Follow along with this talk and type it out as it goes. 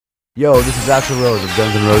Yo, this is Axl Rose of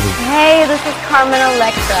Guns N' Roses. Hey, this is Carmen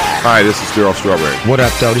Electra. Hi, this is Daryl Strawberry. What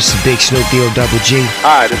up, though? This is Big Snoop Double G.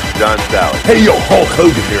 Hi, this is John Sally. Hey, yo, Hulk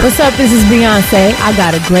Hogan here. What's up? This is Beyonce. I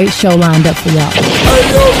got a great show lined up for y'all.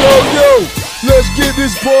 Hey, yo. Let's get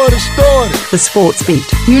this party started. The Sports Beat.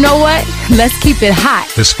 You know what? Let's keep it hot.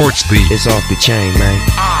 The Sports Beat. It's off the chain, man.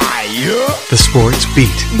 Yeah. The Sports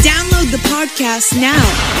Beat. Download the podcast now.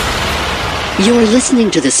 You're listening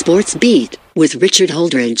to The Sports Beat with Richard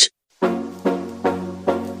Holdridge.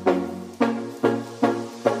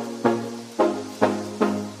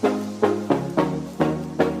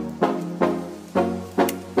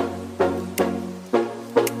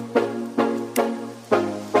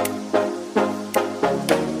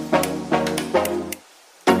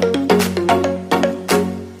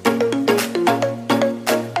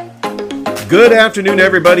 Good afternoon,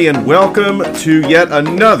 everybody, and welcome to yet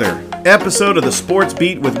another episode of the Sports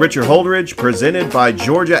Beat with Richard Holdridge, presented by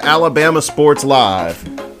Georgia Alabama Sports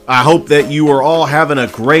Live. I hope that you are all having a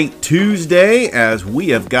great Tuesday, as we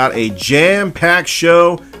have got a jam-packed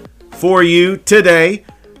show for you today,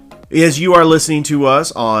 as you are listening to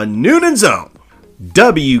us on Noon and Zone,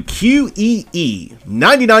 WQEE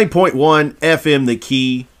 99.1 FM The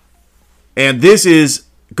Key, and this is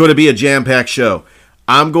going to be a jam-packed show.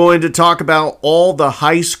 I'm going to talk about all the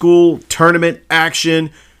high school tournament action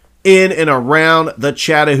in and around the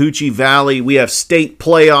Chattahoochee Valley. We have state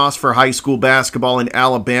playoffs for high school basketball in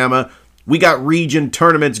Alabama. We got region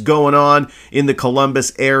tournaments going on in the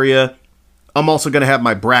Columbus area. I'm also going to have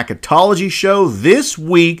my bracketology show this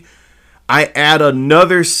week. I add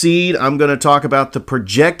another seed. I'm going to talk about the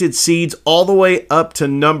projected seeds all the way up to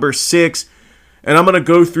number 6. And I'm going to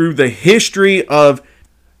go through the history of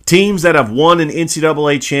teams that have won an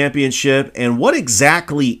NCAA championship and what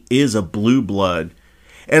exactly is a blue blood.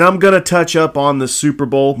 And I'm going to touch up on the Super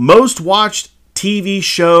Bowl, most watched TV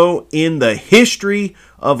show in the history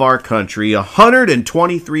of our country.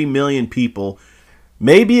 123 million people.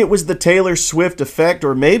 Maybe it was the Taylor Swift effect,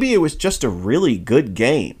 or maybe it was just a really good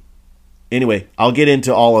game. Anyway, I'll get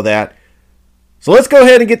into all of that. So let's go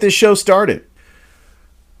ahead and get this show started.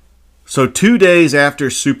 So 2 days after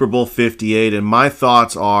Super Bowl 58, and my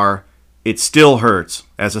thoughts are, it still hurts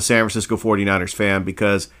as a San Francisco 49ers fan,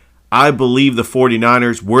 because I believe the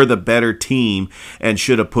 49ers were the better team and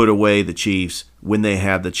should have put away the Chiefs when they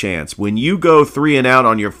had the chance. When you go 3 and out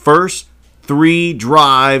on your first 3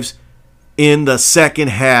 drives in the second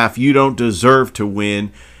half, you don't deserve to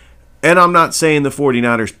win. And I'm not saying the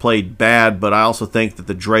 49ers played bad, but I also think that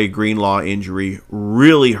the Dre Greenlaw injury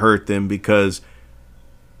really hurt them, because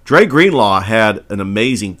Dre Greenlaw had an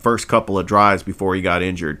amazing first couple of drives before he got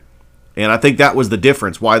injured. And I think that was the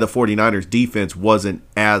difference why the 49ers defense wasn't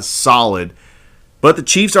as solid. But the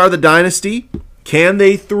Chiefs are the dynasty. Can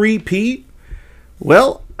they three-peat?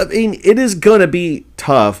 Well, I mean, it is going to be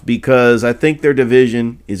tough, because I think their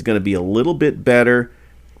division is going to be a little bit better.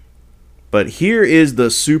 But here is the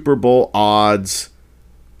Super Bowl odds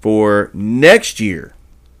for next year.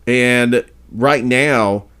 And right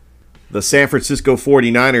now, the San Francisco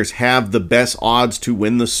 49ers have the best odds to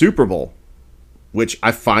win the Super Bowl, which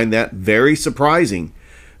I find that very surprising.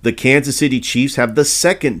 The Kansas City Chiefs have the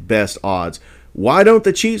second best odds. Why don't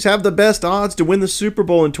the Chiefs have the best odds to win the Super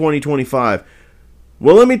Bowl in 2025?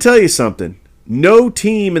 Well, let me tell you something. No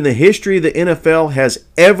team in the history of the NFL has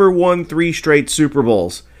ever won 3 straight Super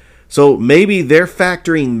Bowls. So maybe they're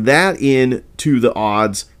factoring that in to the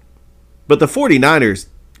odds. But the 49ers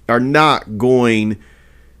are not going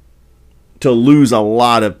to lose a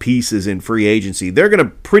lot of pieces in free agency. They're going to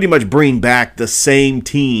pretty much bring back the same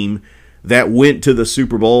team that went to the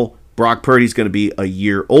Super Bowl. Brock Purdy's going to be a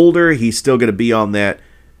year older. He's still going to be on that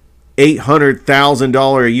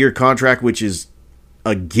 $800,000 a year contract, which is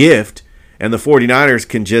a gift. And the 49ers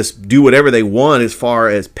can just do whatever they want as far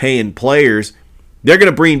as paying players. They're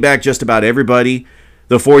going to bring back just about everybody.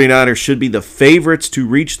 The 49ers should be the favorites to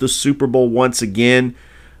reach the Super Bowl once again.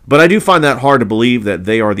 But I do find that hard to believe that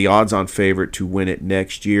they are the odds-on favorite to win it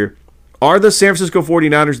next year. Are the San Francisco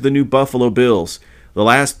 49ers the new Buffalo Bills? The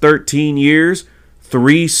last 13 years,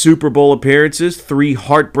 3 Super Bowl appearances, 3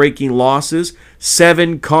 heartbreaking losses,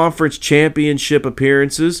 7 conference championship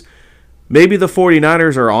appearances. Maybe the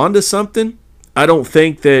 49ers are onto something. I don't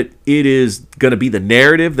think that it is going to be the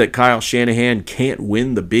narrative that Kyle Shanahan can't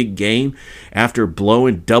win the big game after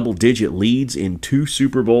blowing double-digit leads in 2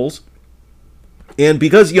 Super Bowls. And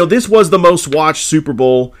because, this was the most watched Super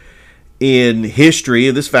Bowl in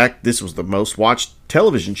history, this was the most watched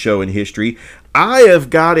television show in history, I have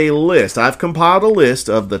got a list. I've compiled a list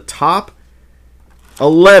of the top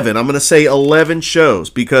 11. I'm going to say 11 shows,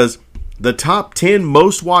 because the top 10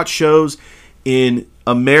 most watched shows in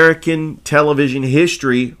American television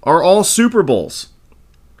history are all Super Bowls.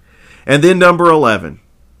 And then number 11,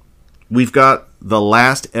 we've got the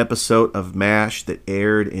last episode of MASH that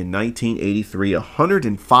aired in 1983.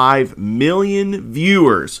 105 million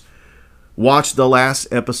viewers watched the last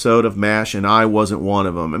episode of MASH, and I wasn't one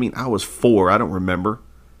of them. I mean, I was 4. I don't remember.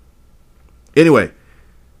 Anyway,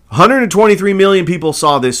 123 million people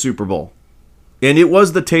saw this Super Bowl, and it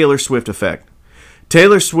was the Taylor Swift effect.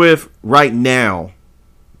 Taylor Swift right now,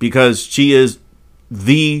 because she is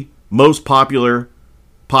the most popular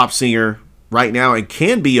pop singer right now and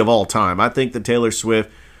can be of all time. I think that Taylor Swift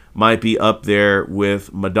might be up there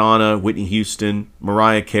with Madonna, Whitney Houston,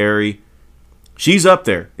 Mariah Carey. She's up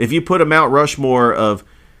there. If you put a Mount Rushmore of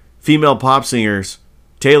female pop singers,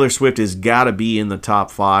 Taylor Swift has got to be in the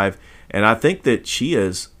top 5. And I think that she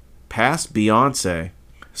is past Beyonce.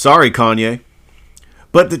 Sorry, Kanye.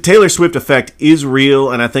 But the Taylor Swift effect is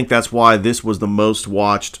real, and I think that's why this was the most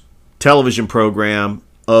watched television program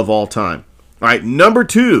of all time. All right, number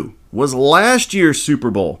 2 was last year's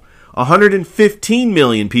Super Bowl. 115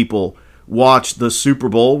 million people watched the Super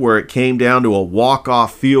Bowl, where it came down to a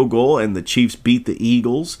walk-off field goal, and the Chiefs beat the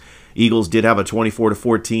Eagles. Eagles did have a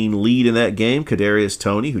 24-14 lead in that game. Kadarius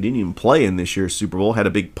Toney, who didn't even play in this year's Super Bowl, had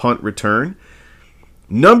a big punt return.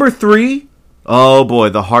 Number 3, oh boy,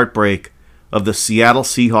 the heartbreak of the Seattle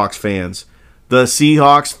Seahawks fans. The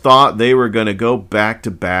Seahawks thought they were going to go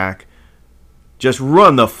back-to-back, just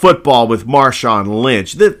run the football with Marshawn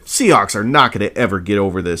Lynch. The Seahawks are not going to ever get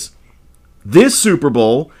over this. This Super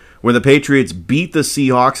Bowl, where the Patriots beat the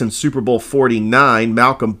Seahawks in Super Bowl 49,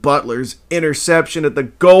 Malcolm Butler's interception at the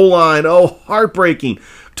goal line, oh, heartbreaking,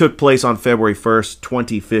 took place on February 1st,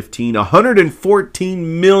 2015.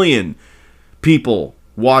 114 million people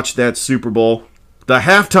watched that Super Bowl. The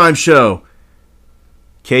halftime show,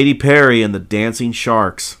 Katy Perry and the Dancing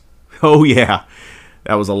Sharks. Oh, yeah,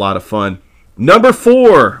 that was a lot of fun. Number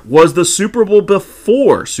 4 was the Super Bowl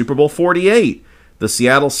before, Super Bowl 48. The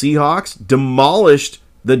Seattle Seahawks demolished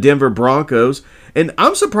the Denver Broncos. And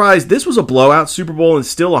I'm surprised this was a blowout Super Bowl and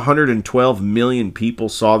still 112 million people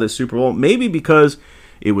saw this Super Bowl. Maybe because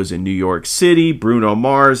it was in New York City. Bruno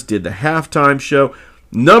Mars did the halftime show.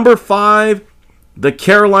 Number 5, the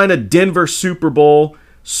Carolina-Denver Super Bowl,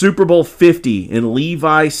 Super Bowl 50 in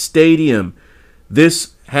Levi Stadium.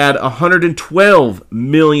 This had 112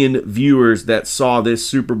 million viewers that saw this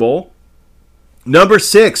Super Bowl. Number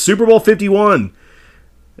 6, Super Bowl 51.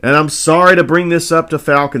 And I'm sorry to bring this up to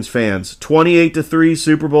Falcons fans. 28-3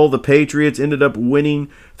 Super Bowl. The Patriots ended up winning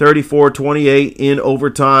 34-28 in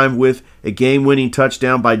overtime with a game-winning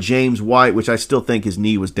touchdown by James White, which I still think his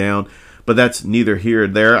knee was down. But that's neither here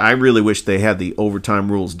nor there. I really wish they had the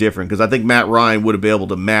overtime rules different, because I think Matt Ryan would have been able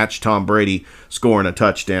to match Tom Brady scoring a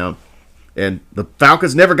touchdown. And the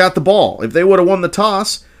Falcons never got the ball. If they would have won the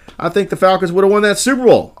toss, I think the Falcons would have won that Super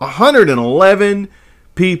Bowl. 111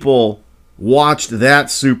 people watched that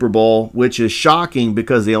Super Bowl, which is shocking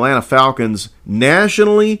because the Atlanta Falcons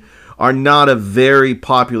nationally are not a very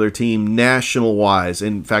popular team national-wise.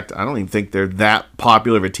 In fact, I don't even think they're that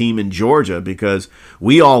popular of a team in Georgia, because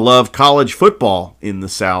we all love college football in the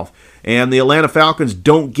South. And the Atlanta Falcons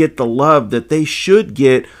don't get the love that they should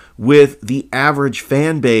get with the average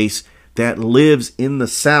fan base that lives in the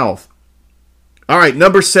South. All right,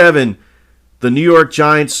 number 7, the New York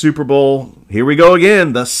Giants Super Bowl. Here we go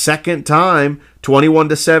again, the second time,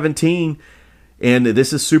 21-17. And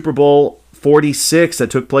this is Super Bowl 46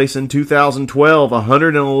 that took place in 2012.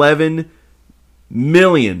 111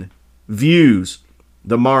 million views.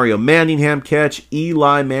 The Mario Manningham catch.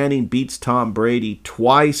 Eli Manning beats Tom Brady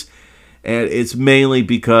twice. And it's mainly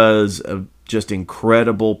because of just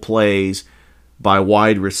incredible plays by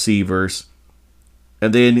wide receivers.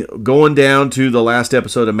 And then going down to the last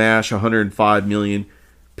episode of MASH, 105 million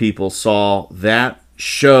people saw that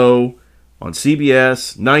show on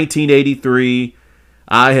CBS, 1983.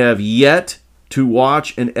 I have yet to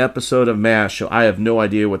watch an episode of MASH, so I have no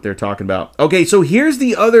idea what they're talking about. Okay, so here's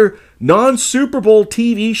the other non-Super Bowl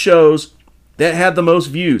TV shows that had the most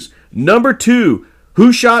views. Number 2,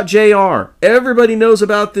 Who Shot JR? Everybody knows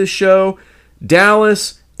about this show.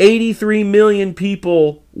 Dallas, 83 million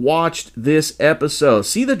people watched this episode.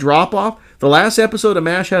 See the drop-off? The last episode of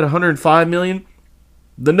MASH had 105 million.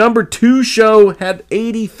 The number 2 show had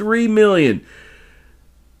 83 million.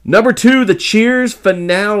 Number 2, the Cheers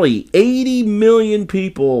finale. 80 million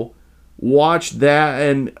people watched that.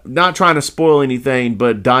 And not trying to spoil anything,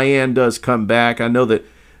 but Diane does come back. I know that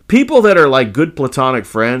people that are like good platonic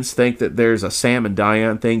friends think that there's a Sam and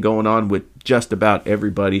Diane thing going on with just about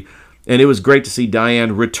everybody. And it was great to see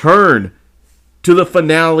Diane return to the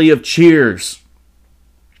finale of Cheers.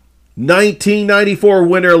 1994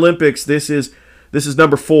 Winter Olympics. This is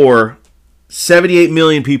number 4. 78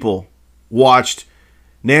 million people watched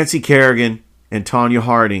Nancy Kerrigan and Tonya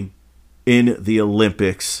Harding in the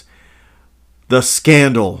Olympics. The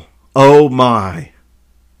scandal. Oh my.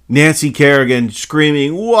 Nancy Kerrigan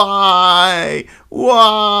screaming, "Why?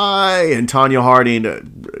 Why?" And Tonya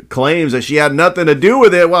Harding claims that she had nothing to do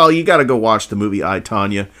with it. Well, you got to go watch the movie I,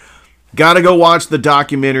 Tonya. Got to go watch the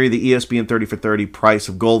documentary, the ESPN 30 for 30 Price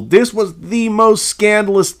of Gold. This was the most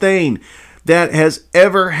scandalous thing that has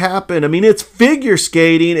ever happened. I mean, it's figure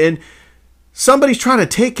skating, and somebody's trying to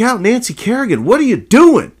take out Nancy Kerrigan. What are you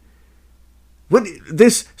doing? What,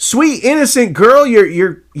 this sweet innocent girl,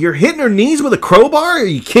 you're hitting her knees with a crowbar? Are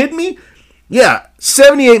you kidding me? Yeah,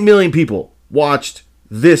 78 million people watched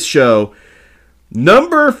this show.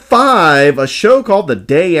 Number 5, a show called The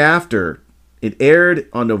Day After. It aired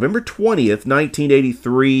on November 20th,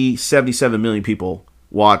 1983. 77 million people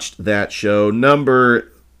watched that show.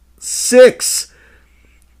 Number 6,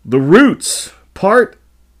 The Roots, Part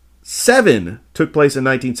 7, took place in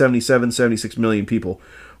 1977. 76 million people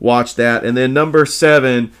watched that. And then number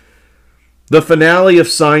 7, the finale of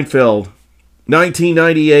Seinfeld,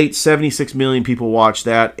 1998. 76 million people watched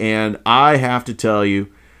that. And I have to tell you,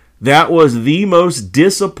 that was the most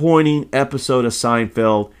disappointing episode of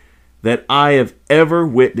Seinfeld that I have ever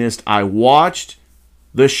witnessed. I watched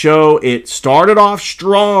the show. It started off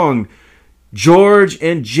strong. George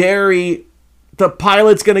and Jerry, the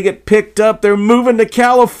pilot's going to get picked up. They're moving to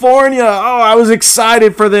California. Oh, I was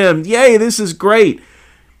excited for them. Yay, this is great.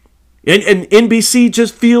 And NBC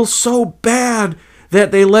just feels so bad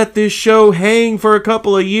that they let this show hang for a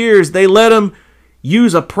couple of years. They let them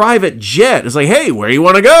use a private jet. It's like, hey, where do you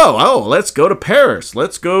want to go? Oh, let's go to Paris.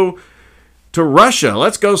 Let's go to Russia.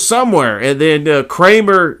 Let's go somewhere. And then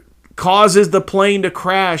Kramer causes the plane to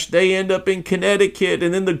crash. They end up in Connecticut.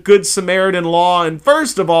 And then the Good Samaritan law. And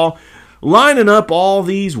first of all, lining up all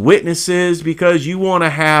these witnesses because you want to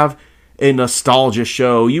have a nostalgia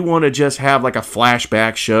show. You want to just have like a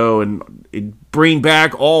flashback show and bring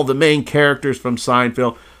back all the main characters from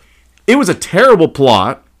Seinfeld. It was a terrible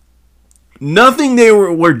plot. Nothing they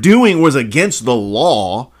were doing was against the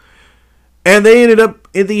law. And they ended up,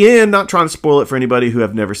 in the end, not trying to spoil it for anybody who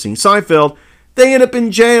have never seen Seinfeld, they ended up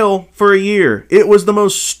in jail for a year. It was the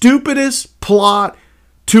most stupidest plot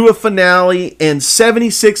to a finale, and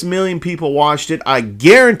 76 million people watched it. I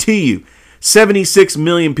guarantee you, 76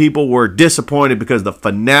 million people were disappointed because the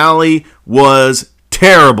finale was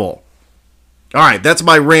terrible. All right, that's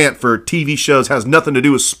my rant for TV shows. Has nothing to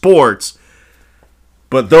do with sports.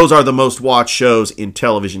 But those are the most watched shows in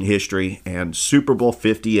television history. And Super Bowl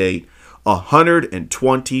 58,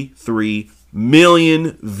 123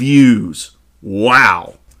 million views.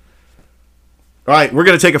 Wow. All right, we're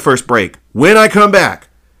going to take a first break. When I come back,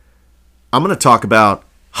 I'm going to talk about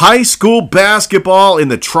high school basketball in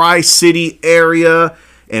the Tri-City area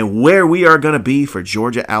and where we are going to be for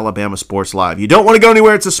Georgia-Alabama Sports Live. You don't want to go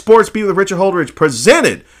anywhere. It's a Sports Beat with Richard Holdridge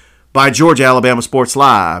presented by Georgia-Alabama Sports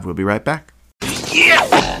Live. We'll be right back.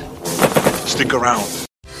 Yeah! Stick around.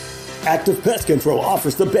 Active Pest Control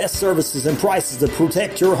offers the best services and prices to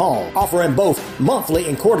protect your home, offering both monthly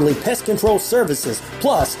and quarterly pest control services,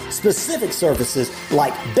 plus specific services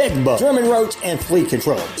like bedbug, German roach, and flea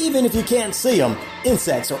control. Even if you can't see them,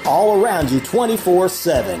 insects are all around you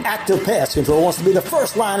 24/7. Active Pest Control wants to be the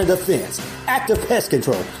first line of defense. Active Pest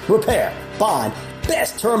Control. Repair, bond,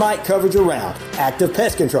 best termite coverage around. Active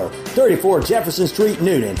Pest Control. 34 Jefferson Street,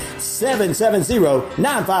 Noonan.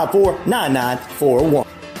 770-954-9941.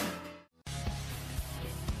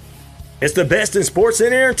 It's the best in sports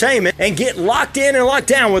and entertainment, and get locked in and locked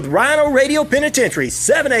down with Rhino Radio Penitentiary,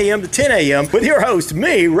 7 a.m. to 10 a.m. with your host,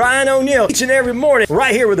 me, Ryan O'Neal, each and every morning,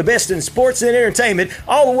 right here with the best in sports and entertainment,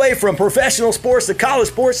 all the way from professional sports to college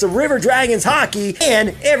sports to River Dragons hockey,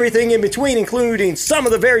 and everything in between, including some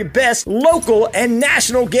of the very best local and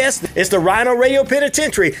national guests. It's the Rhino Radio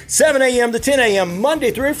Penitentiary, 7 a.m. to 10 a.m.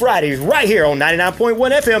 Monday through Fridays, right here on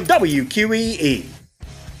 99.1 FM WQEE.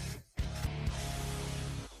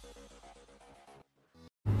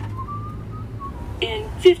 In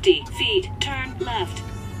 50 feet, turn left.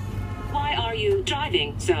 Why are you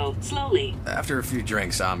driving so slowly? After a few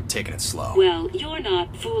drinks, I'm taking it slow. Well, you're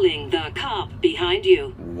not fooling the cop behind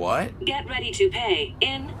you. What? Get ready to pay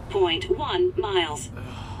in 0.1 miles.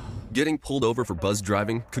 Getting pulled over for buzz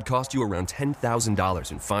driving could cost you around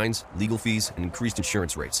 $10,000 in fines, legal fees, and increased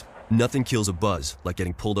insurance rates. Nothing kills a buzz like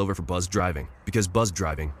getting pulled over for buzz driving, because buzz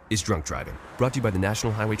driving is drunk driving. Brought to you by the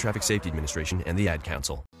National Highway Traffic Safety Administration and the Ad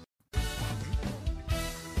Council.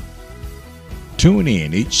 Tune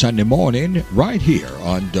in each Sunday morning right here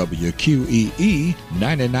on WQEE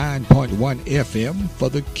 99.1 FM for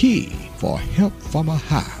The Key for Help from a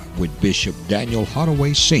High with Bishop Daniel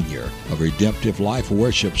Hardaway Sr. of Redemptive Life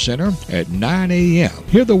Worship Center at 9 a.m.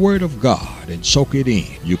 Hear the Word of God and soak it in.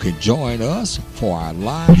 You can join us for our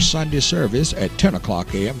live Sunday service at 10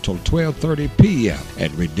 o'clock a.m. till 12:30 p.m.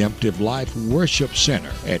 at Redemptive Life Worship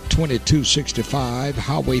Center at 2265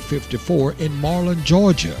 Highway 54 in Marlin,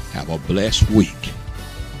 Georgia. Have a blessed week.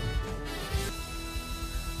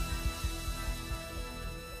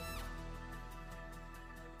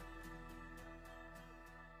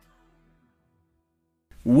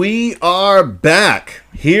 We are back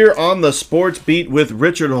here on the Sports Beat with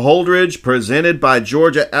Richard Holdridge, presented by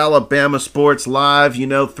Georgia Alabama Sports Live. You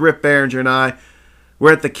know, Thrift Behringer and I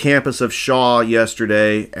were at the campus of Shaw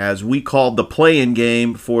yesterday as we called the play-in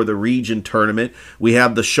game for the region tournament. We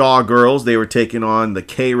have the Shaw girls. They were taking on the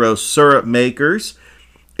Cairo Syrup Makers.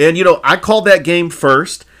 And, you know, I called that game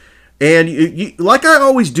first. And like I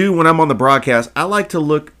always do when I'm on the broadcast, I like to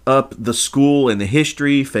look up the school and the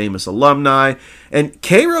history, famous alumni. And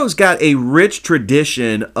Cairo's got a rich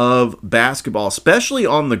tradition of basketball, especially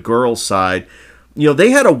on the girls' side. You know, they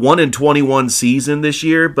had a 1-21 season this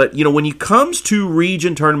year, but, you know, when it comes to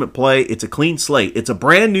region tournament play, it's a clean slate. It's a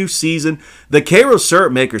brand new season. The Cairo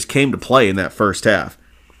Syrup Makers came to play in that first half.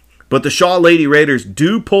 But the Shaw Lady Raiders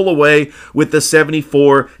do pull away with the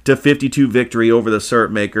 74-52 victory over the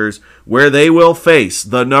Syrup Makers, where they will face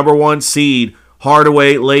the number 1 seed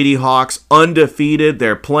Hardaway Lady Hawks, undefeated.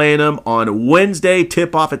 They're playing them on Wednesday,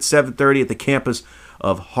 tip-off at 7:30 at the campus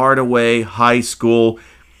of Hardaway High School.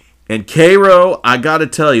 And Cairo, I got to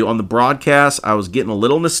tell you, on the broadcast, I was getting a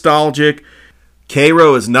little nostalgic.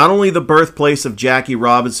 Cairo is not only the birthplace of Jackie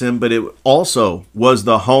Robinson, but it also was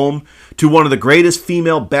the home to one of the greatest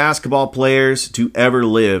female basketball players to ever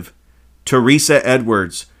live, Teresa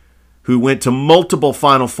Edwards, who went to multiple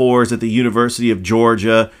Final Fours at the University of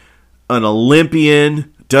Georgia, an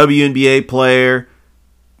Olympian, WNBA player.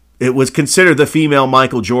 It was considered the female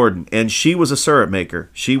Michael Jordan, and she was a syrup maker.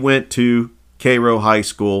 She went to Cairo High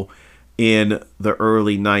School in the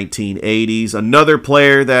early 1980s. Another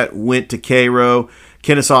player that went to Cairo,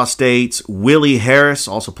 Kennesaw State's Willie Harris,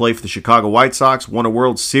 also played for the Chicago White Sox, won a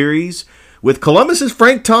World Series with Columbus's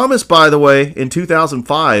Frank Thomas, by the way, in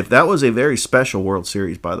 2005. That was a very special World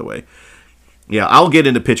Series, by the way. Yeah, I'll get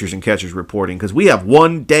into pitchers and catchers reporting because we have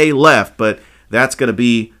one day left, but that's going to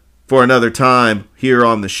be for another time here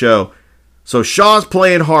on the show. So Shaw's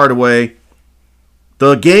playing Hardaway.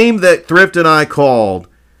 The game that Thrift and I called,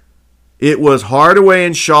 it was Hardaway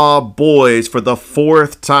and Shaw boys for the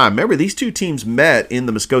 4th time. Remember, these two teams met in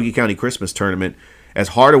the Muskogee County Christmas Tournament as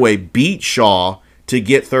Hardaway beat Shaw to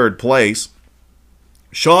get 3rd place.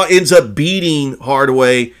 Shaw ends up beating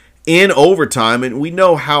Hardaway in overtime, and we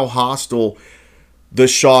know how hostile the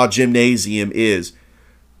Shaw Gymnasium is.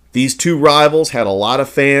 These two rivals had a lot of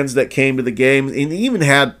fans that came to the game, and even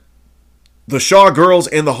had the Shaw girls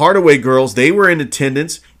and the Hardaway girls. They were in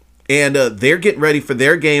attendance. And they're getting ready for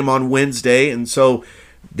their game on Wednesday. And so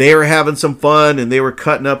they were having some fun and they were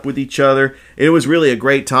cutting up with each other. It was really a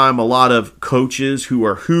great time. A lot of coaches who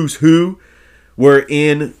are who's who were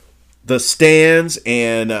in the stands.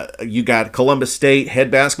 And you got Columbus State head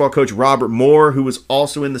basketball coach Robert Moore, who was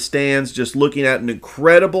also in the stands, just looking at an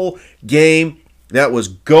incredible game that was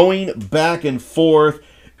going back and forth.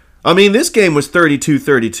 I mean, this game was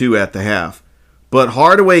 32-32 at the half. But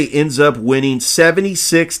Hardaway ends up winning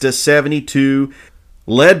 76-72,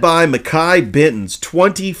 led by Mekhi Benton's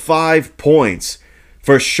 25 points.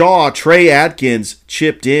 For Shaw, Trey Atkins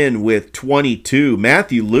chipped in with 22.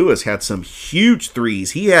 Matthew Lewis had some huge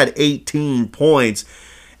threes. He had 18 points.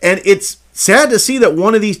 And it's sad to see that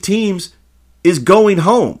one of these teams is going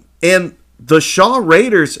home. And the Shaw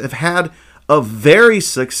Raiders have had a very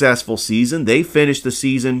successful season. They finished the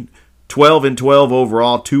season 12-12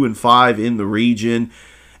 overall, 2-5 in the region.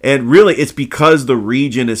 And really, it's because the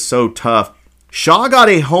region is so tough. Shaw got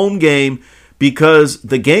a home game because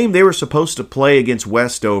the game they were supposed to play against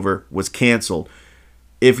Westover was canceled.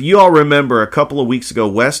 If you all remember, a couple of weeks ago,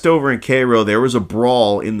 Westover and Cairo, there was a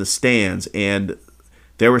brawl in the stands, and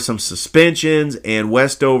there were some suspensions, and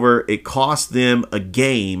Westover, it cost them a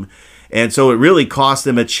game. And so it really cost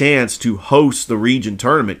them a chance to host the region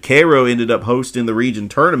tournament. Cairo ended up hosting the region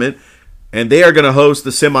tournament, and they are going to host the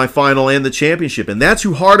semifinal and the championship. And that's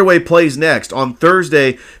who Hardaway plays next. On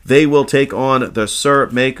Thursday, they will take on the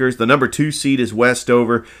Syrup Makers. The number 2 seed is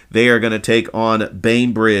Westover. They are going to take on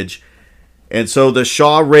Bainbridge. And so the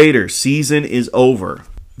Shaw Raiders season is over.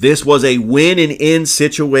 This was a win and in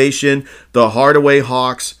situation. The Hardaway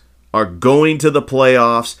Hawks are going to the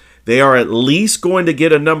playoffs. They are at least going to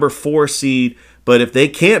get a number 4 seed, but if they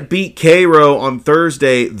can't beat Cairo on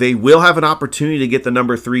Thursday, they will have an opportunity to get the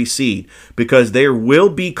number 3 seed because there will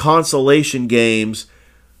be consolation games,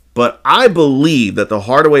 but I believe that the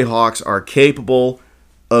Hardaway Hawks are capable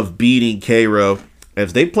of beating Cairo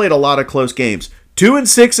as they played a lot of close games.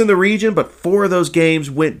 2-6 in the region, but 4 of those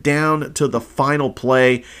games went down to the final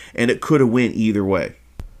play, and it could have went either way.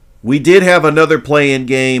 We did have another play-in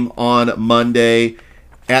game on Monday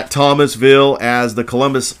at Thomasville as the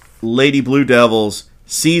Columbus Lady Blue Devils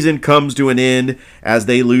season comes to an end as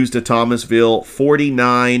they lose to Thomasville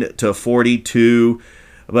 49-42.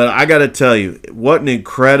 But I got to tell you, what an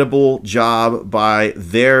incredible job by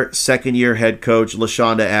their second-year head coach,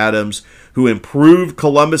 LaShonda Adams, who improved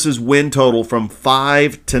Columbus's win total from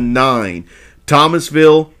 5 to 9.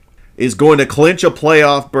 Thomasville is going to clinch a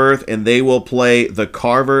playoff berth, and they will play the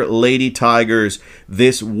Carver Lady Tigers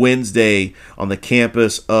this Wednesday on the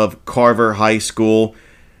campus of Carver High School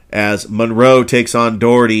as Monroe takes on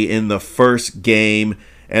Doherty in the first game.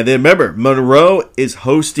 And then remember, Monroe is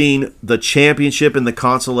hosting the championship in the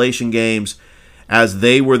consolation games as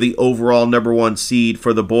they were the overall number 1 seed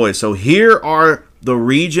for the boys. So here are the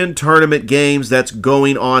region tournament games that's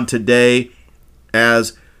going on today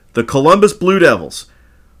as the Columbus Blue Devils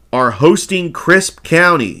are hosting Crisp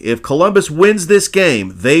County. If Columbus wins this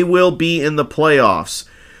game, they will be in the playoffs.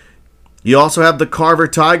 You also have the Carver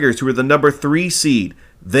Tigers, who are the number 3 seed.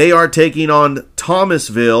 They are taking on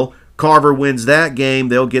Thomasville. Carver wins that game,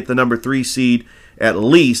 they'll get the number 3 seed at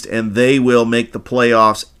least, and they will make the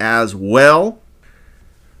playoffs as well.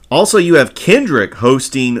 Also, you have Kendrick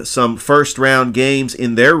hosting some first-round games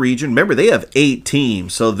in their region. Remember, they have 8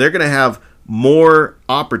 teams, so they're going to have more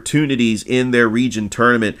opportunities in their region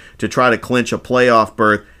tournament to try to clinch a playoff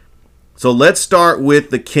berth. So let's start with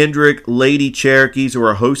the Kendrick Lady Cherokees, who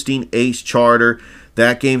are hosting Ace Charter.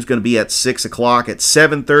 That game's going to be at 6 o'clock. At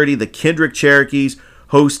 7:30, the Kendrick Cherokees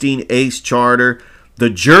hosting Ace Charter. The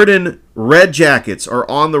Jordan Red Jackets are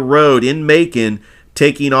on the road in Macon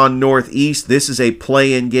taking on Northeast. This is a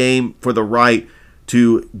play-in game for the right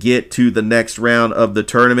to get to the next round of the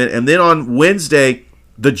tournament. And then on Wednesday,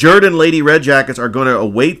 the Jordan Lady Red Jackets are going to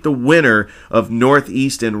await the winner of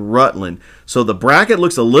Northeast and Rutland. So the bracket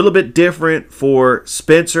looks a little bit different for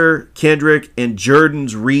Spencer, Kendrick, and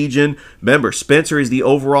Jordan's region. Remember, Spencer is the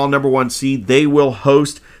overall number 1 seed. They will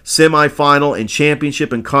host semifinal and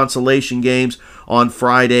championship and consolation games on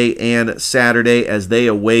Friday and Saturday as they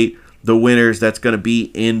await the winners that's going to be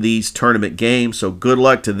in these tournament games. So good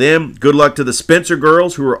luck to them. Good luck to the Spencer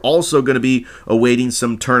girls, who are also going to be awaiting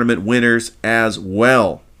some tournament winners as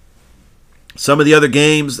well. Some of the other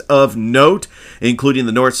games of note, including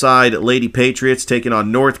the Northside Lady Patriots taking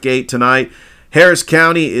on Northgate tonight. Harris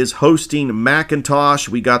County is hosting McIntosh.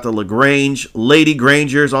 We got the LaGrange Lady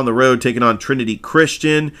Grangers on the road taking on Trinity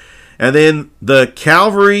Christian. And then the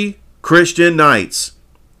Calvary Christian Knights.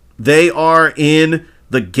 They are in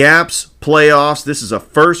the GAPS playoffs. This is a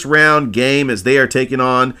first-round game as they are taking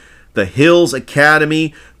on the Hills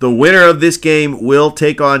Academy. The winner of this game will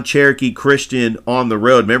take on Cherokee Christian on the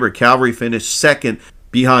road. Remember, Calvary finished second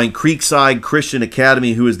behind Creekside Christian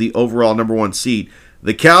Academy, who is the overall number 1 seed.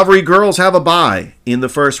 The Calvary girls have a bye in the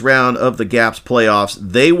first round of the GAPS playoffs.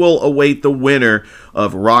 They will await the winner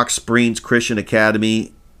of Rock Springs Christian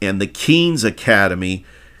Academy and the Keens Academy.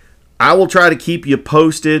 I will try to keep you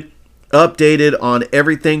posted, updated on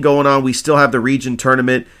everything going on. We still have the region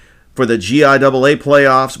tournament for the GIAA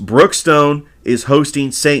playoffs. Brookstone is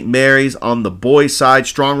hosting St. Mary's on the boys' side.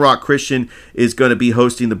 Strong Rock Christian is going to be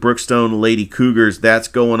hosting the Brookstone Lady Cougars. That's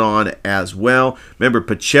going on as well. Remember,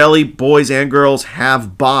 Pacelli, boys and girls,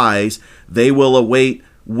 have byes. They will await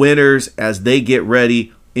winners as they get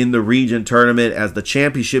ready in the region tournament, as the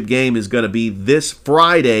championship game is going to be this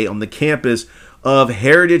Friday on the campus of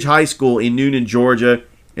Heritage High School in Noonan, Georgia.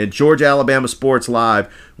 And Georgia Alabama Sports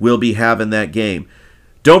Live will be having that game.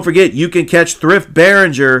 Don't forget, you can catch Thrift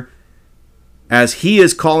Behringer as he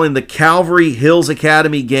is calling the Calvary Hills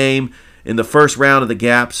Academy game in the first round of the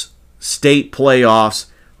GAPS state playoffs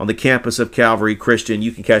on the campus of Calvary Christian.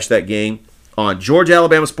 You can catch that game on Georgia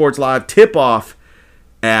Alabama Sports Live. Tip-off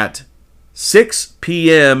at 6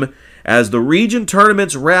 p.m. As the region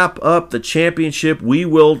tournaments wrap up the championship, we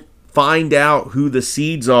will find out who the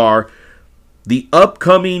seeds are. The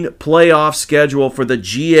upcoming playoff schedule for the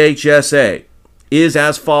GHSA is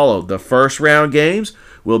as follows. The first round games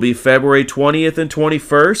will be February 20th and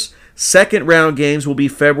 21st. Second round games will be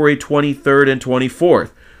February 23rd and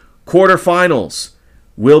 24th. Quarterfinals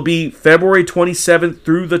will be February 27th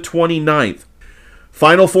through the 29th.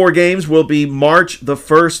 Final 4 games will be March the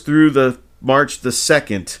 1st through the March the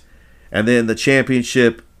 2nd. And then the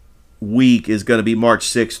championship week is going to be March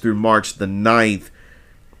 6th through March the 9th.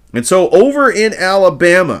 And so over in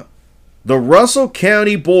Alabama, the Russell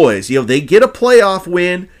County boys, they get a playoff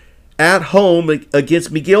win at home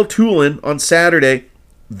against McGill-Tulane on Saturday.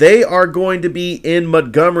 They are going to be in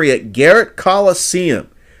Montgomery at Garrett Coliseum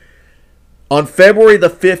on February the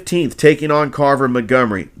 15th, taking on Carver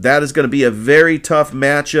Montgomery. That is going to be a very tough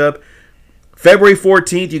matchup. February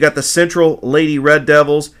 14th, you got the Central Lady Red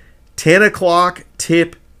Devils, 10 o'clock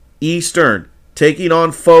tip Eastern, taking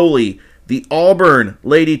on Foley. The Auburn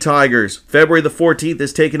Lady Tigers, February the 14th,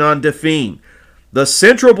 is taking on Defean. The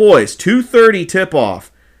Central Boys, 2:30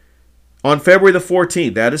 tip-off on February the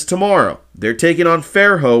 14th. That is tomorrow. They're taking on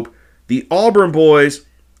Fairhope. The Auburn Boys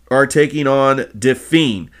are taking on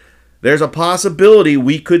Defean. There's a possibility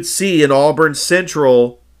we could see an Auburn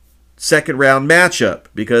Central second-round matchup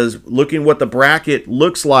because looking what the bracket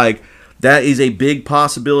looks like, that is a big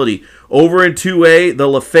possibility. Over in 2A, the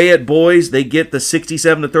Lafayette boys, they get the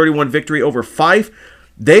 67-31 victory over Fife.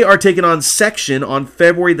 They are taking on Section on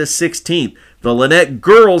February the 16th. The Lynette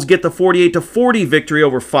girls get the 48-40 victory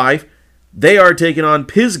over Fife. They are taking on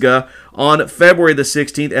Pisgah on February the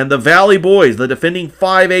 16th. And the Valley boys, the defending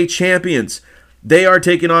 5A champions, they are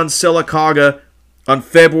taking on Sylacauga on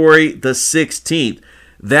February the 16th.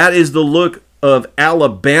 That is the look of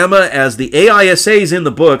Alabama as the AISA is in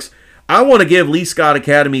the books. I want to give Lee Scott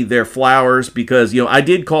Academy their flowers because, I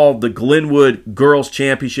did call the Glenwood Girls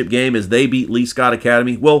Championship game as they beat Lee Scott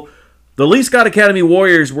Academy. Well, the Lee Scott Academy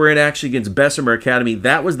Warriors were in action against Bessemer Academy.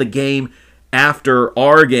 That was the game after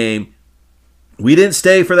our game. We didn't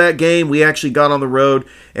stay for that game. We actually got on the road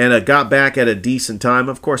and got back at a decent time.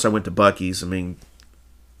 Of course, I went to Buc-ee's. I mean,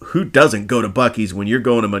 who doesn't go to Buc-ee's when you're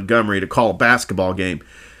going to Montgomery to call a basketball game?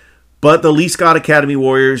 But the Lee Scott Academy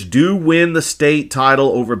Warriors do win the state title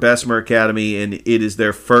over Bessemer Academy, and it is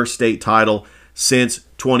their first state title since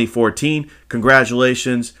 2014.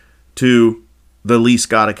 Congratulations to the Lee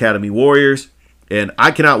Scott Academy Warriors. And I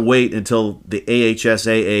cannot wait until the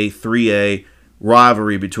AHSAA 3A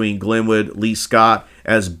rivalry between Glenwood, Lee Scott,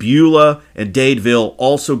 as Beulah and Dadeville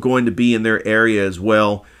also going to be in their area as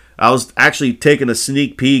well. I was actually taking a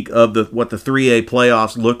sneak peek of what the 3A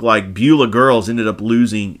playoffs look like. Beulah girls ended up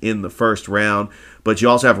losing in the first round, but you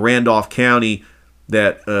also have Randolph County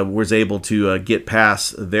that was able to get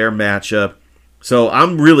past their matchup. So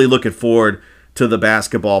I'm really looking forward to the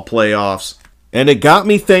basketball playoffs. And it got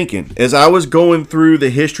me thinking, as I was going through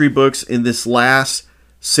the history books in this last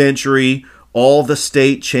century, all the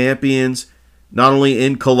state champions, not only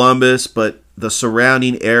in Columbus, but the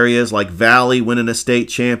surrounding areas like Valley winning a state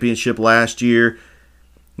championship last year.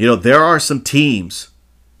 There are some teams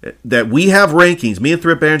that we have rankings. Me and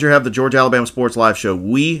Thrift Banjer have the Georgia Alabama Sports Live Show.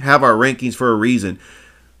 We have our rankings for a reason.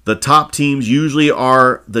 The top teams usually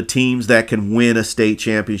are the teams that can win a state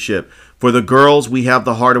championship. For the girls, we have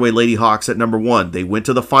the Hardaway Lady Hawks at number 1. They went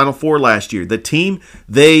to the Final Four last year. The team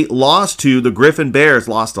they lost to, the Griffin Bears,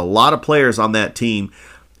 lost a lot of players on that team,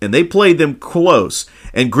 and they played them close.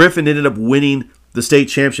 And Griffin ended up winning the state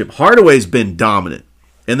championship. Hardaway's been dominant,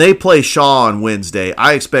 and they play Shaw on Wednesday.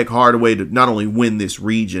 I expect Hardaway to not only win this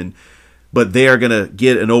region, but they are going to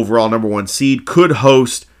get an overall number 1 seed. Could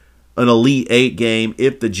host an Elite 8 game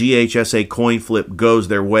if the GHSA coin flip goes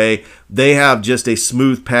their way. They have just a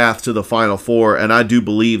smooth path to the Final Four, and I do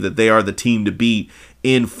believe that they are the team to beat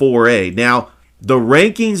in 4A. Now, the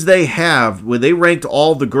rankings they have, when they ranked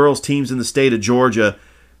all the girls' teams in the state of Georgia,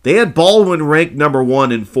 they had Baldwin ranked number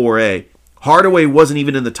 1 in 4A. Hardaway wasn't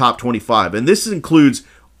even in the top 25. And this includes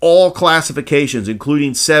all classifications,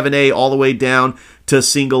 including 7A all the way down to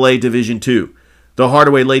single A Division II. The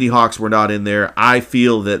Hardaway Lady Hawks were not in there. I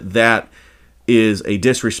feel that is a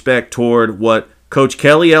disrespect toward what Coach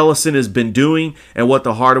Kelly Ellison has been doing and what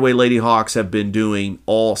the Hardaway Lady Hawks have been doing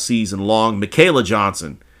all season long. Michaela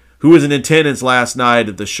Johnson, who was in attendance last night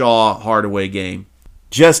at the Shaw-Hardaway game.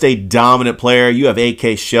 Just a dominant player. You have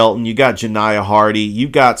A.K. Shelton. You got Janiah Hardy. You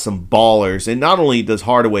got some ballers. And not only does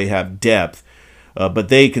Hardaway have depth, but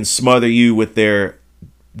they can smother you with their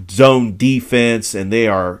zone defense, and they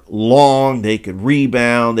are long. They could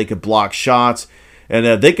rebound. They could block shots.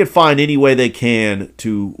 And they could find any way they can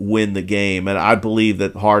to win the game. And I believe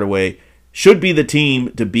that Hardaway should be the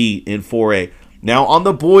team to beat in 4A. Now, on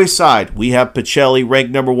the boys' side, we have Pacelli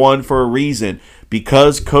ranked number 1 for a reason.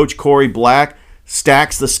 Because Coach Corey Black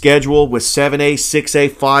stacks the schedule with 7A, 6A,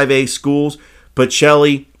 5A schools,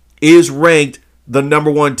 Pacelli is ranked the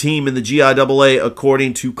number 1 team in the GIAA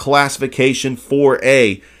according to classification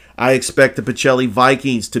 4A. I expect the Pacelli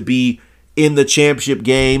Vikings to be in the championship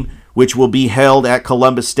game, which will be held at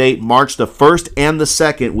Columbus State March the 1st and the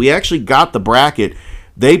 2nd. We actually got the bracket.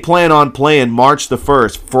 They plan on playing March the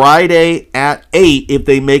 1st, Friday at 8, if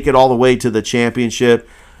they make it all the way to the championship.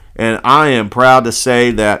 And I am proud to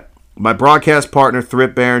say that my broadcast partner,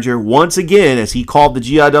 Thrip Behringer, once again, as he called the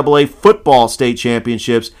GIAA football state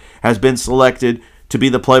championships, has been selected to be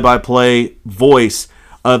the play-by-play voice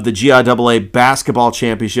of the GIAA basketball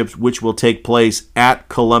championships, which will take place at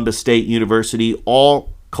Columbus State University.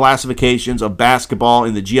 All classifications of basketball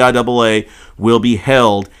in the GIAA will be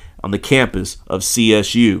held on the campus of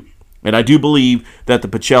CSU. And I do believe that the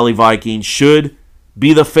Pacelli Vikings should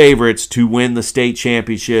be the favorites to win the state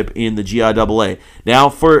championship in the GIAA. Now,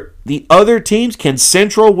 for the other teams, can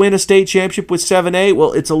Central win a state championship with 7A?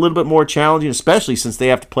 Well, it's a little bit more challenging, especially since they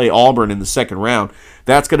have to play Auburn in the second round.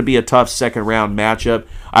 That's going to be a tough second round matchup.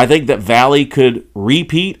 I think that Valley could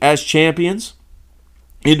repeat as champions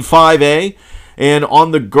in 5A. And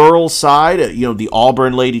on the girls' side, the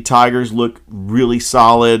Auburn Lady Tigers look really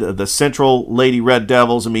solid. The Central Lady Red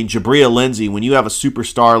Devils, Jabria Lindsay, when you have a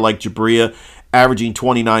superstar like Jabria averaging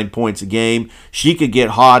 29 points a game, she could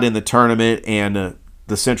get hot in the tournament, and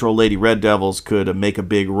the Central Lady Red Devils could make a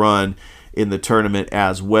big run in the tournament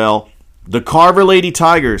as well. The Carver Lady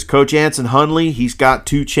Tigers, Coach Anson Hunley, he's got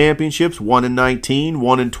 2 championships, one in 19,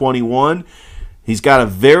 one in 21. He's got a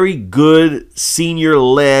very good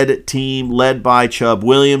senior-led team led by Chubb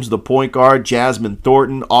Williams, the point guard, Jasmine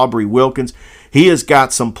Thornton, Aubrey Wilkins. He has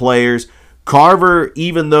got some players. Carver,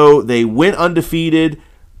 even though they went undefeated,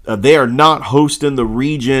 they are not hosting the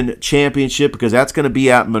region championship because that's going to be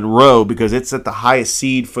at Monroe because it's at the highest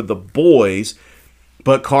seed for the boys.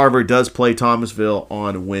 But Carver does play Thomasville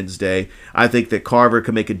on Wednesday. I think that Carver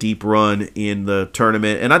can make a deep run in the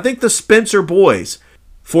tournament. And I think the Spencer boys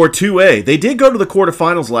for 2A, they did go to the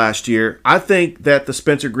quarterfinals last year. I think that the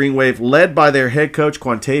Spencer Green Wave, led by their head coach,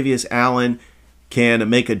 Quantavious Allen, can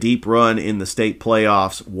make a deep run in the state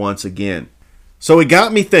playoffs once again. So it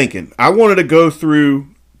got me thinking. I wanted to go through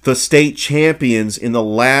the state champions in the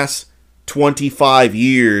last 25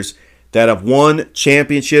 years that have won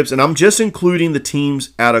championships, and I'm just including the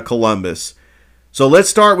teams out of Columbus. So let's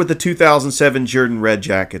start with the 2007 Jordan Red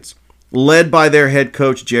Jackets, led by their head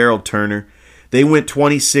coach, Gerald Turner. They went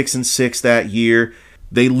 26-6 that year.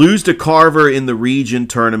 They lose to Carver in the region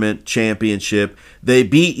tournament championship. They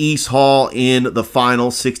beat East Hall in the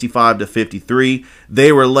final 65-53.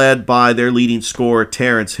 They were led by their leading scorer,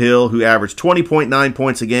 Terrence Hill, who averaged 20.9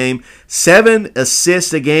 points a game, 7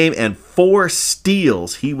 assists a game, and 4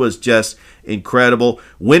 steals. He was just incredible.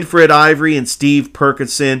 Winfred Ivory and Steve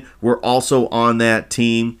Perkinson were also on that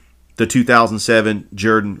team, the 2007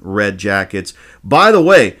 Jordan Red Jackets. By the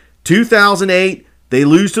way, 2008, they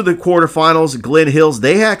lose to the quarterfinals. Glen Hills,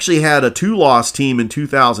 they actually had a 2-loss team in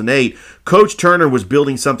 2008. Coach Turner was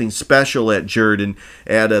building something special at Jordan,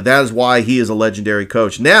 and that is why he is a legendary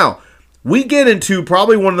coach. Now, we get into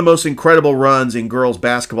probably one of the most incredible runs in girls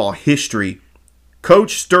basketball history.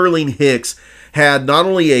 Coach Sterling Hicks had not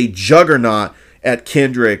only a juggernaut at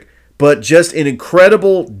Kendrick, but just an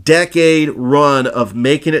incredible decade run of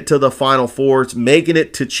making it to the Final Fours, making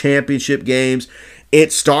it to championship games.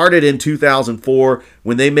 It started in 2004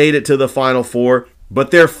 when they made it to the Final Four, but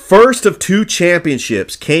their first of 2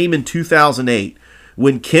 championships came in 2008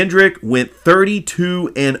 when Kendrick went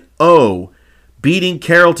 32-0, beating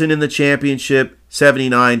Carrollton in the championship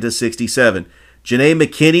 79-67. Janae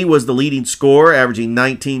McKinney was the leading scorer, averaging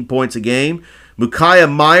 19 points a game. Mukaya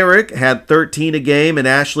Myrick had 13 a game, and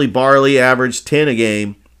Ashley Barley averaged 10 a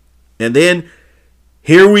game. And then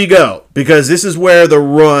here we go, because this is where the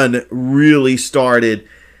run really started.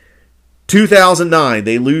 2009,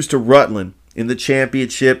 they lose to Rutland in the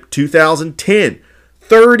championship. 2010,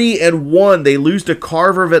 30-1, they lose to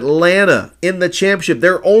Carver of Atlanta in the championship.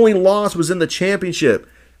 Their only loss was in the championship.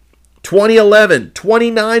 2011,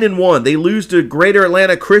 29-1, they lose to Greater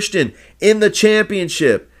Atlanta Christian in the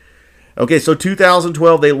championship. Okay, so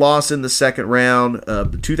 2012, they lost in the second round.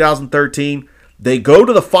 2013, they go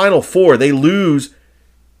to the Final Four. They lose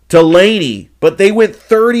to Laney, but they went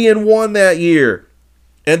 30-1 that year.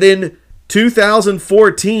 And then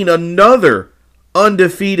 2014, another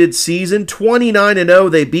undefeated season,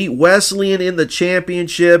 29-0. They beat Wesleyan in the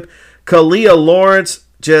championship. Kalia Lawrence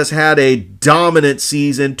just had a dominant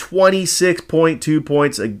season, 26.2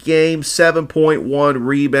 points a game, 7.1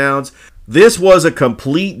 rebounds. This was a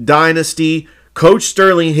complete dynasty. Coach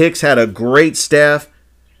Sterling Hicks had a great staff.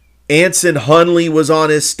 Anson Hunley was on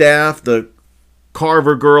his staff, the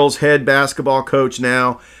Carver girls head basketball coach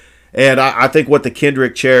now. And I think what the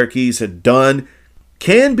Kendrick Cherokees had done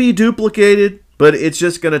can be duplicated, but it's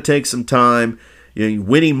just going to take some time.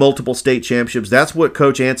 Winning multiple state championships, that's what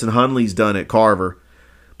Coach Anson Hunley's done at Carver.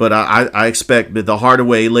 But I expect the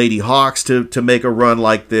Hardaway Lady Hawks to make a run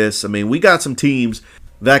like this. I mean, we got some teams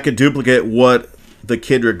that could duplicate what the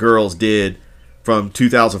Kendrick girls did from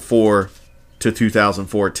 2004 to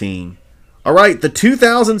 2014. All right, the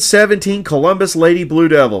 2017 Columbus Lady Blue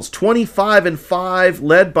Devils, 25-5,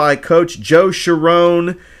 led by Coach Joe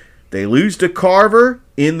Sharon. They lose to Carver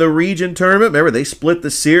in the region tournament. Remember, they split the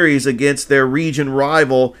series against their region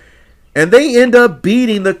rival, and they end up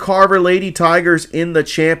beating the Carver Lady Tigers in the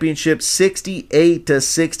championship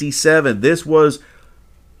 68-67. This was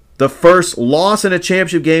the first loss in a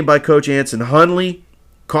championship game by Coach Anson Hunley.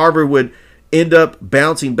 Carver would end up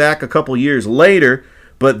bouncing back a couple years later.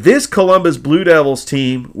 But this Columbus Blue Devils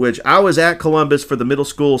team, which I was at Columbus for the middle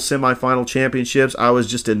school semifinal championships, I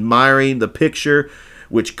was just admiring the picture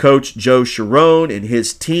which Coach Joe Sharon and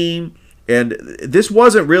his team. And this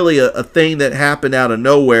wasn't really a thing that happened out of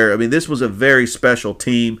nowhere. I mean, this was a very special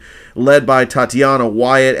team led by Tatiana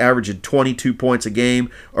Wyatt, averaging 22 points a game.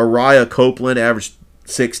 Araya Copeland averaged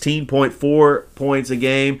 16.4 points a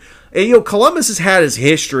game. And, Columbus has had his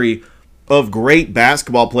history of great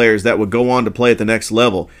basketball players that would go on to play at the next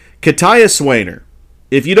level. Kataya Swainer.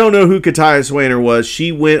 If you don't know who Kataya Swainer was,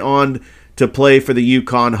 she went on to play for the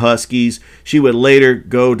Yukon Huskies. She would later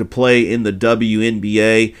go to play in the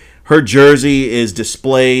WNBA. Her jersey is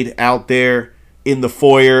displayed out there in the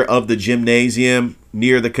foyer of the gymnasium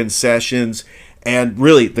near the concessions. And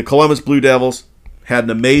really, the Columbus Blue Devils had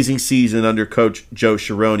an amazing season under Coach Joe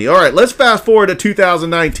Sharon. All right, let's fast forward to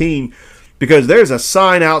 2019, because there's a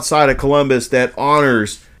sign outside of Columbus that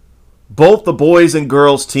honors both the boys and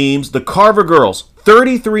girls teams. The Carver girls,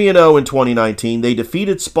 33-0 in 2019. They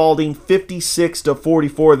defeated Spalding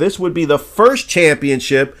 56-44. This would be the first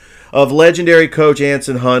championship of legendary coach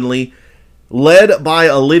Anson Hunley, led by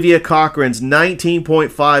Olivia Cochran's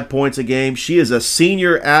 19.5 points a game. She is a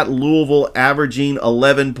senior at Louisville, averaging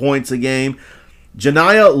 11 points a game.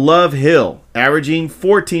 Janiyah Love Hill, averaging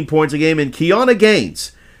 14 points a game. And Kiana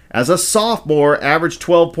Gaines, as a sophomore, averaged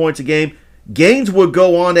 12 points a game. Gaines would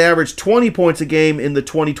go on to average 20 points a game in the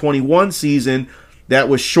 2021 season. That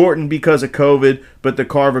was shortened because of COVID, but the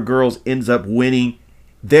Carver girls ends up winning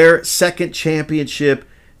their second championship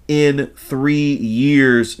in 3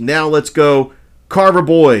 years. Now let's go Carver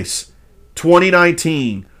boys,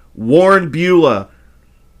 2019, Warren Beulah.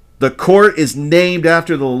 The court is named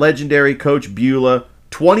after the legendary Coach Beulah,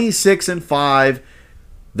 26-5.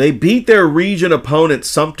 They beat their region opponent,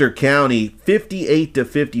 Sumter County,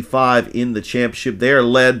 58-55 in the championship. They are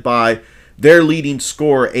led by their leading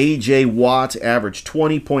scorer, A.J. Watts, averaged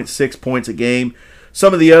 20.6 points a game.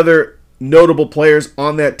 Some of the other notable players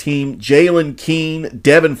on that team, Jalen Keene,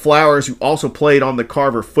 Devin Flowers, who also played on the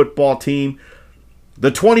Carver football team.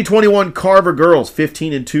 The 2021 Carver girls,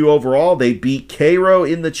 15-2 overall. They beat Cairo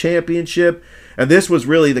in the championship. And this was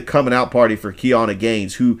really the coming out party for Kiana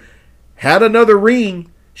Gaines, who had another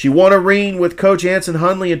ring. She won a ring with Coach Anson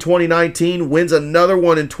Hunley in 2019, wins another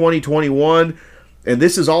one in 2021. And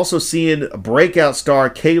this is also seeing breakout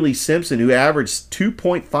star Kaylee Simpson, who averaged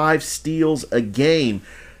 2.5 steals a game.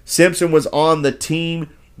 Simpson was on the team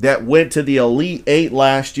that went to the Elite Eight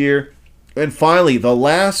last year. And finally, the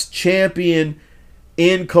last champion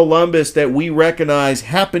in Columbus that we recognize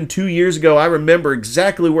happened 2 years ago. I remember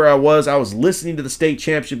exactly where I was. I was listening to the state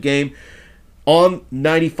championship game on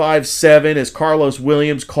 95.7 as Carlos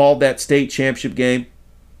Williams called that state championship game.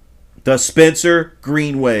 The Spencer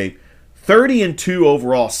Green Wave, 30-2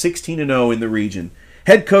 overall, 16-0 in the region.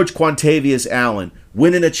 Head coach Quantavious Allen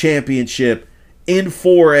winning a championship in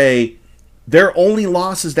 4A. Their only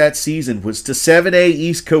losses that season was to 7A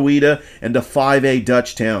East Coweta and to 5A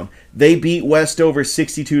Dutchtown. They beat Westover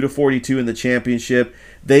 62-42 in the championship.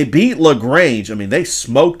 They beat LaGrange. I mean, they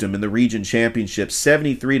smoked them in the region championship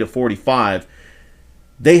 73-45.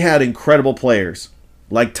 They had incredible players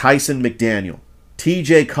like Tyson McDaniel,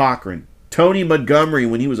 TJ Cochran, Tony Montgomery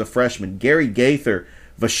when he was a freshman, Gary Gaither,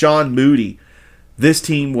 Vashawn Moody. This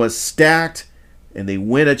team was stacked, and they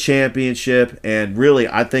win a championship. And really,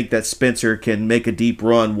 I think that Spencer can make a deep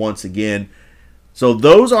run once again. So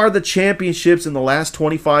those are the championships in the last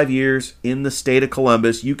 25 years in the state of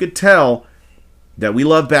Columbus. You could tell that we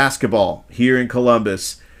love basketball here in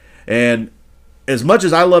Columbus. And as much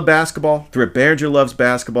as I love basketball, Thrip Behringer loves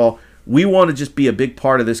basketball, we want to just be a big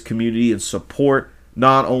part of this community and support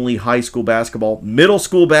not only high school basketball, middle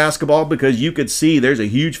school basketball, because you could see there's a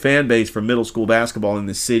huge fan base for middle school basketball in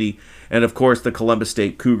this city, and of course the Columbus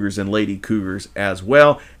State Cougars and Lady Cougars as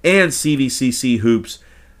well, and CVCC Hoops.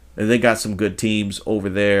 They got some good teams over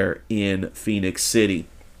there in Phoenix City.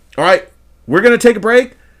 All right, we're going to take a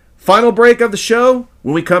break. Final break of the show.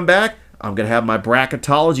 When we come back, I'm going to have my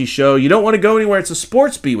bracketology show. You don't want to go anywhere. It's a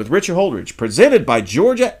Sports Beat with Richard Holdridge, presented by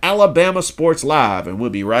Georgia Alabama Sports Live, and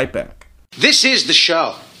we'll be right back. This is the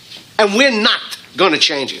show, and we're not going to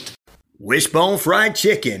change it. Wishbone Fried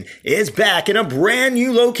Chicken is back in a brand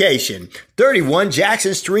new location, 31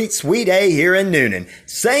 Jackson Street, Suite A here in Noonan.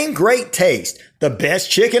 Same great taste, the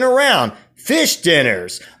best chicken around, fish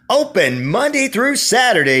dinners, open Monday through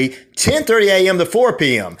Saturday, 10:30 a.m. to 4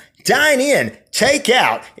 p.m. Dine in, take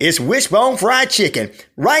out. It's Wishbone Fried Chicken,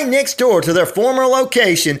 right next door to their former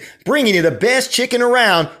location, bringing you the best chicken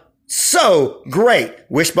around. So great.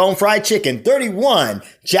 Wishbone Fried Chicken, 31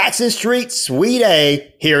 Jackson Street, Suite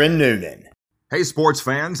A, here in Noonan. Hey, sports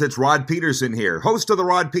fans, it's Rod Peterson here, host of The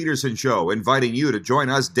Rod Peterson Show, inviting you to join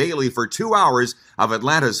us daily for 2 hours of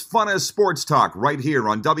Atlanta's funnest sports talk right here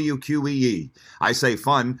on WQEE. I say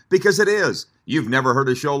fun because it is. You've never heard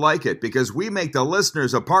a show like it because we make the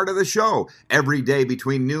listeners a part of the show every day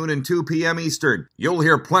between noon and 2 p.m. Eastern. You'll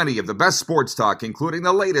hear plenty of the best sports talk, including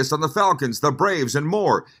the latest on the Falcons, the Braves, and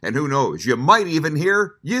more. And who knows, you might even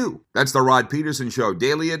hear you. That's the Rod Peterson Show,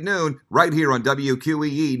 daily at noon, right here on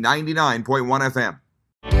WQEE 99.1 FM.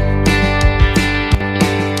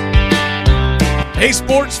 Hey,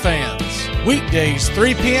 sports fans. Weekdays,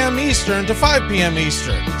 3 p.m. Eastern to 5 p.m.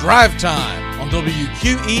 Eastern. Drive time on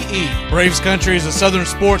WQEE. Braves Country is a Southern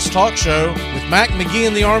sports talk show with Mac McGee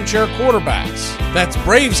and the Armchair Quarterbacks. That's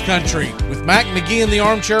Braves Country with Mac McGee and the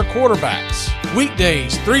Armchair Quarterbacks.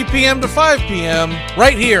 Weekdays, 3 p.m. to 5 p.m.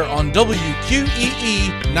 right here on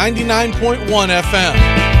WQEE 99.1 FM.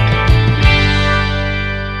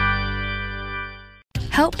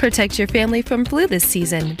 Help protect your family from flu this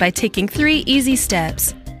season by taking 3 easy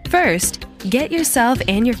steps. First, get yourself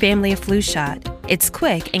and your family a flu shot. It's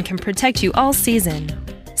quick and can protect you all season.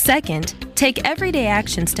 Second, take everyday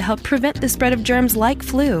actions to help prevent the spread of germs like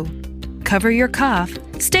flu. Cover your cough,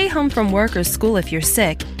 stay home from work or school if you're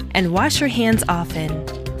sick, and wash your hands often.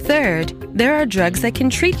 Third, there are drugs that can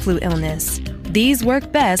treat flu illness. These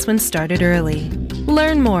work best when started early.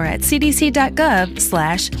 Learn more at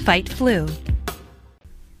cdc.gov/fightflu.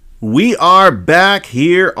 We are back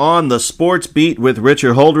here on the Sports Beat with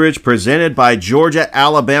Richard Holdridge, presented by Georgia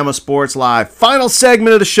Alabama Sports Live. Final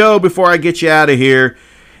segment of the show before I get you out of here.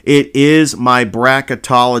 It is my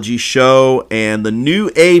bracketology show, and the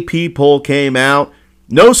new AP poll came out.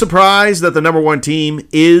 No surprise that the number 1 team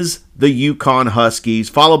is the UConn Huskies,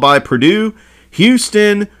 followed by Purdue,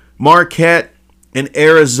 Houston, Marquette, and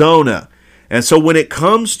Arizona. And so when it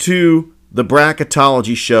comes to the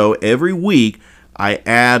bracketology show every week, I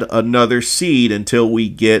add another seed until we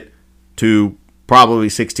get to probably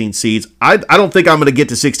 16 seeds. I don't think I'm going to get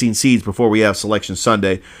to 16 seeds before we have Selection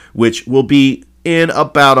Sunday, which will be in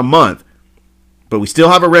about a month. But we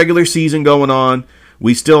still have a regular season going on.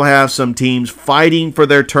 We still have some teams fighting for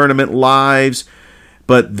their tournament lives.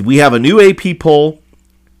 But we have a new AP poll.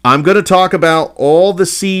 I'm going to talk about all the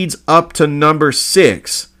seeds up to number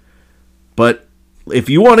 6. But if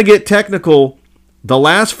you want to get technical, the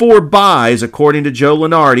last 4 byes, according to Joe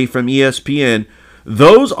Lunardi from ESPN,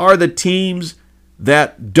 those are the teams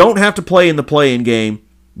that don't have to play in the play-in game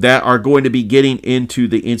that are going to be getting into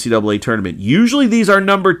the NCAA tournament. Usually these are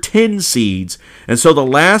number 10 seeds, and so the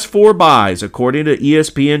last 4 byes, according to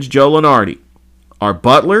ESPN's Joe Lunardi, are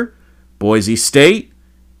Butler, Boise State,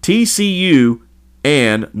 TCU,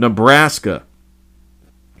 and Nebraska.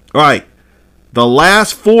 All right, the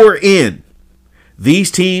last 4 in,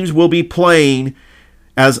 these teams will be playing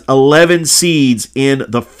as 11 seeds in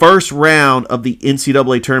the first round of the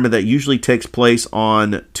NCAA tournament that usually takes place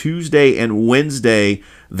on Tuesday and Wednesday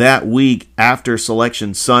that week after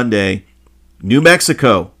Selection Sunday. New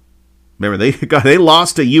Mexico. Remember, they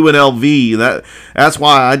lost to UNLV. That's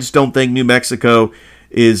why I just don't think New Mexico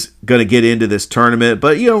is going to get into this tournament.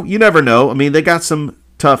 But, you never know. I mean, they got some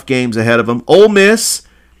tough games ahead of them. Ole Miss.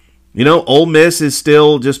 Ole Miss is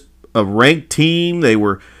still just a ranked team. They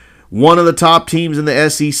were one of the top teams in the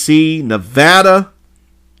SEC. Nevada,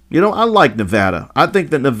 I like Nevada. I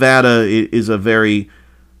think that Nevada is a very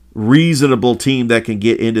reasonable team that can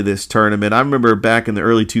get into this tournament. I remember back in the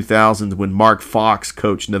early 2000s when Mark Fox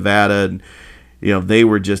coached Nevada, and they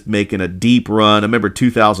were just making a deep run. I remember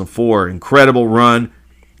 2004, incredible run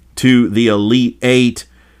to the Elite Eight,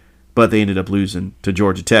 but they ended up losing to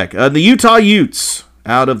Georgia Tech. The Utah Utes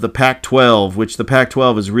out of the Pac-12, which the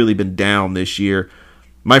Pac-12 has really been down this year.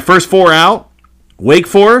 My first 4 out: Wake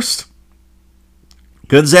Forest,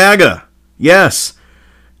 Gonzaga. Yes,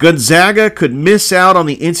 Gonzaga could miss out on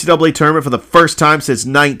the NCAA tournament for the first time since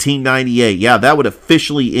 1998. Yeah, that would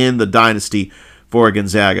officially end the dynasty for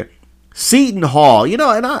Gonzaga. Seton Hall,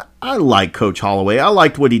 and I like Coach Holloway. I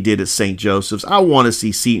liked what he did at St. Joseph's. I want to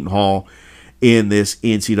see Seton Hall in this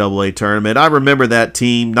NCAA tournament. I remember that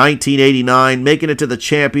team, 1989, making it to the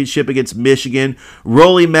championship against Michigan.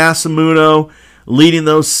 Rolly Massimino leading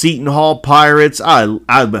those Seton Hall Pirates. I'm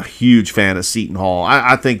a huge fan of Seton Hall.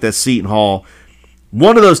 I think that Seton Hall,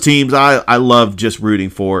 one of those teams I love just rooting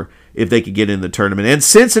for if they could get in the tournament. And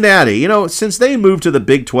Cincinnati, since they moved to the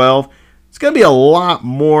Big 12, it's going to be a lot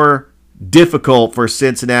more difficult for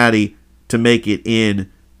Cincinnati to make it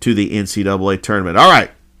in to the NCAA tournament. All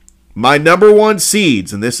right, my number one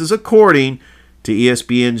seeds, and this is according to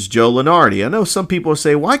ESPN's Joe Lunardi. I know some people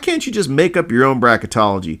say, why can't you just make up your own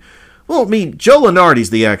bracketology? Well, Joe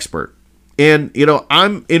Lunardi's the expert. And,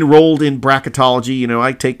 I'm enrolled in bracketology.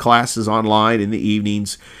 I take classes online in the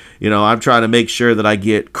evenings. I'm trying to make sure that I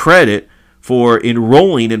get credit for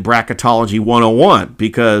enrolling in Bracketology 101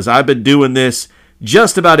 because I've been doing this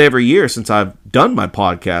just about every year since I've done my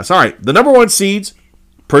podcast. All right, the number one seeds,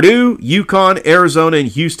 Purdue, UConn, Arizona, and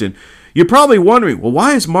Houston. You're probably wondering, well,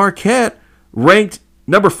 why is Marquette ranked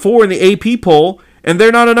number 4 in the AP poll and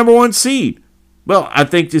they're not a number one seed? Well, I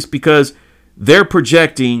think just because they're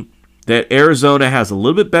projecting that Arizona has a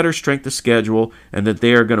little bit better strength of schedule and that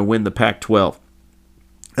they are going to win the Pac-12.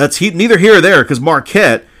 That's neither here or there because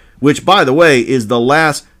Marquette, which, by the way, is the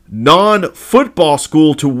last non-football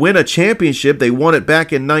school to win a championship. They won it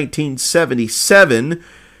back in 1977.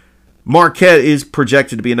 Marquette is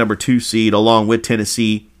projected to be a number 2 seed along with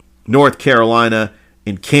Tennessee, North Carolina,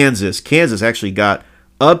 and Kansas. Kansas actually got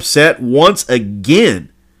upset once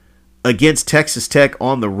again against Texas Tech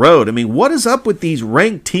on the road. What is up with these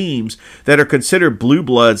ranked teams that are considered blue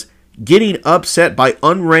bloods getting upset by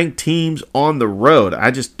unranked teams on the road? I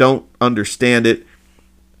just don't understand it.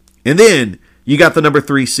 And then you got the number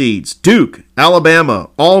 3 seeds, Duke, Alabama,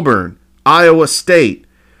 Auburn, Iowa State.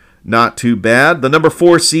 Not too bad. The number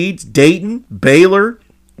 4 seeds, Dayton, Baylor,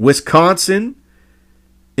 Wisconsin,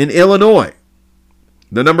 and Illinois.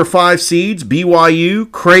 The number 5 seeds,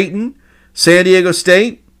 BYU, Creighton, San Diego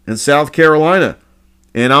State, and South Carolina.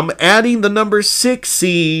 And I'm adding the number 6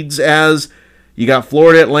 seeds as you got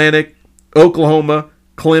Florida Atlantic, Oklahoma,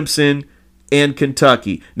 Clemson, and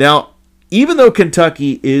Kentucky. Now, even though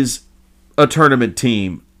Kentucky is a tournament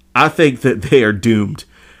team, I think that they are doomed.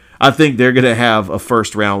 I think they're going to have a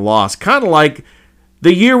first-round loss, kind of like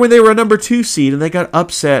the year when they were a number 2 seed and they got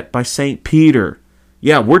upset by St. Peter.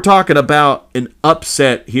 Yeah, we're talking about an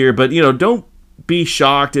upset here, but, don't be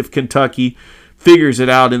shocked if Kentucky figures it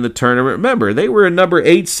out in the tournament. Remember, they were a number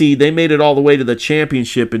 8 seed. They made it all the way to the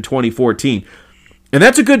championship in 2014. And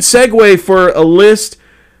that's a good segue for a list.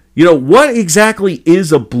 What exactly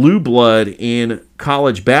is a blue blood in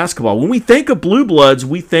college basketball? When we think of blue bloods,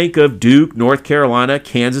 we think of Duke, North Carolina,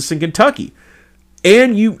 Kansas, and Kentucky.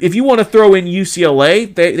 And if you want to throw in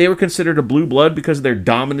UCLA, they were considered a blue blood because of their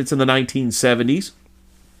dominance in the 1970s.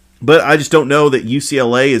 But I just don't know that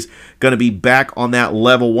UCLA is going to be back on that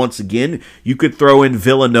level once again. You could throw in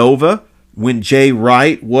Villanova when Jay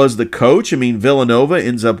Wright was the coach. Villanova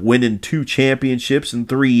ends up winning 2 championships in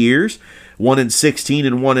 3 years, one in 16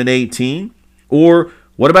 and one in 18. Or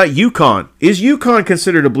what about UConn? Is UConn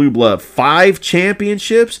considered a blue blood? 5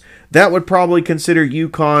 championships? That would probably consider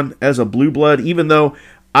UConn as a blue blood, even though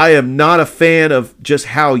I am not a fan of just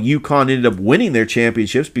how UConn ended up winning their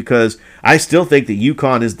championships because I still think that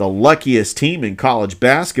UConn is the luckiest team in college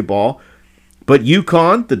basketball. But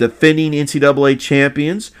UConn, the defending NCAA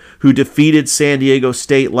champions who defeated San Diego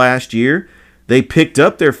State last year, they picked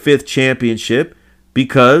up their 5th championship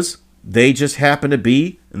because they just happened to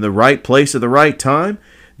be in the right place at the right time.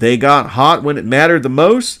 They got hot when it mattered the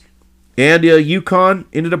most, and UConn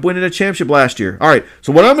ended up winning a championship last year. All right,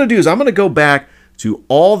 so what I'm going to do is I'm going to go back to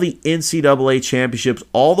all the NCAA championships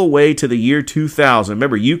all the way to the year 2000.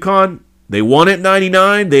 Remember, UConn, they won it in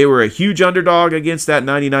 99. They were a huge underdog against that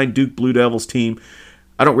 99 Duke Blue Devils team.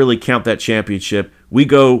 I don't really count that championship. We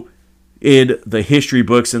go in the history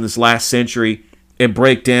books in this last century and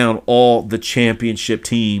break down all the championship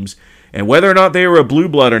teams and whether or not they were a blue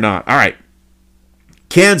blood or not. All right.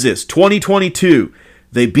 Kansas, 2022.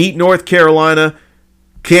 They beat North Carolina.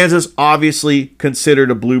 Kansas, obviously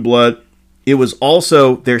considered a blue blood. It was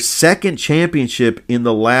also their 2nd championship in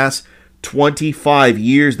the last 25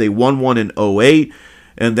 years. They won one in 2008,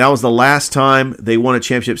 and that was the last time they won a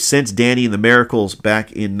championship since Danny and the Miracles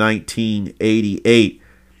back in 1988.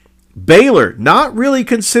 Baylor, not really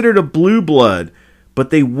considered a blue blood, but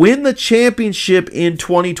they win the championship in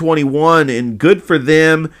 2021, and good for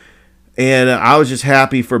them. And I was just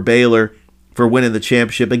happy for Baylor for winning the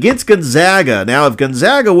championship against Gonzaga. Now, if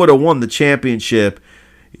Gonzaga would have won the championship,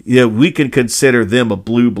 we can consider them a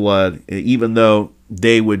blue blood, even though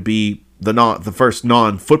they would be the first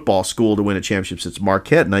non-football school to win a championship since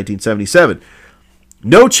Marquette in 1977.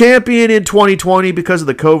 No champion in 2020 because of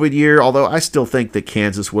the COVID year, although I still think that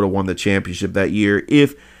Kansas would have won the championship that year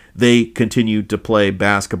if they continued to play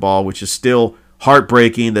basketball, which is still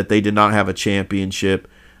heartbreaking that they did not have a championship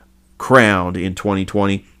crowned in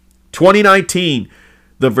 2020. 2019,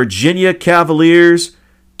 the Virginia Cavaliers,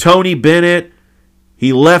 Tony Bennett,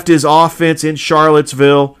 he left his offense in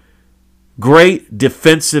Charlottesville. Great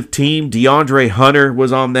defensive team. DeAndre Hunter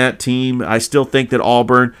was on that team. I still think that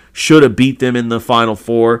Auburn should have beat them in the Final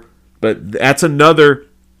Four, but that's another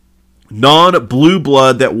non-blue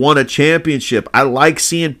blood that won a championship. I like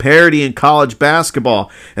seeing parity in college basketball,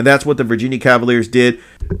 and that's what the Virginia Cavaliers did.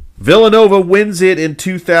 Villanova wins it in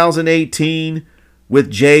 2018 with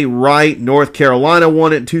Jay Wright. North Carolina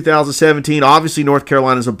won it in 2017. Obviously, North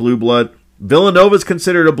Carolina's a blue blood. Villanova's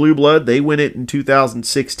considered a blue blood. They win it in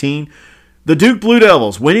 2016. The Duke Blue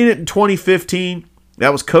Devils winning it in 2015.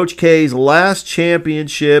 That was Coach K's last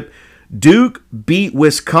championship. Duke beat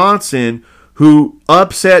Wisconsin, who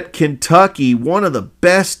upset Kentucky, one of the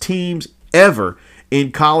best teams ever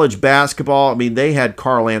in college basketball. I mean, they had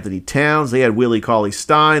Karl Anthony Towns, they had Willie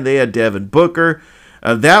Cauley-Stein, they had Devin Booker.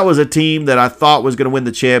 That was a team that I thought was going to win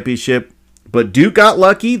the championship, but Duke got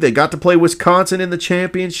lucky. They got to play Wisconsin in the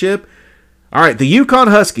championship. All right, the UConn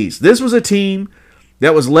Huskies. This was a team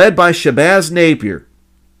that was led by Shabazz Napier,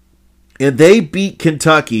 and they beat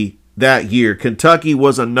Kentucky that year. Kentucky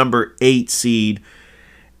was a number 8 seed,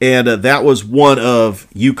 and that was one of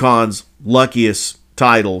UConn's luckiest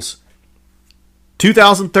titles.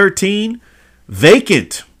 2013,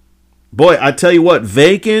 vacant. Boy, I tell you what,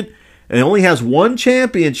 vacant, and it only has one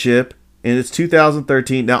championship, and it's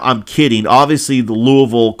 2013. Now, I'm kidding. Obviously, the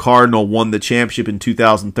Louisville Cardinal won the championship in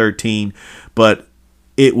 2013, but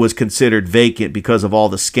it was considered vacant because of all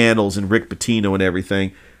the scandals and Rick Pitino and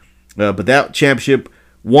everything. But that championship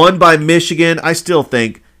won by Michigan. I still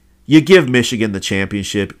think you give Michigan the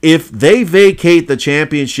championship. If they vacate the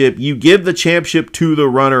championship, you give the championship to the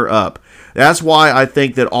runner-up. That's why I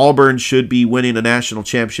think that Auburn should be winning a national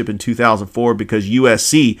championship in 2004, because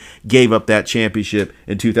USC gave up that championship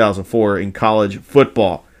in 2004 in college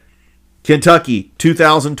football. Kentucky,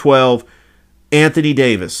 2012, Anthony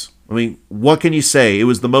Davis. I mean, what can you say? It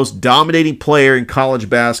was the most dominating player in college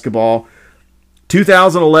basketball.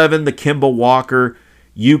 2011, the Kemba Walker,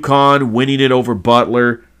 UConn winning it over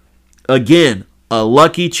Butler. Again, a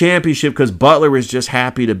lucky championship because Butler was just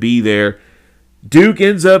happy to be there. Duke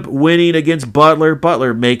ends up winning against Butler.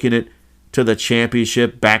 Butler making it to the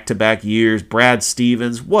championship back-to-back years. Brad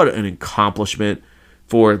Stevens, what an accomplishment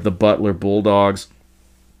for the Butler Bulldogs.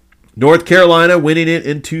 North Carolina winning it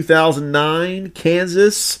in 2009.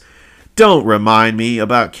 Kansas, don't remind me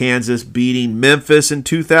about Kansas beating Memphis in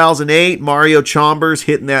 2008. Mario Chalmers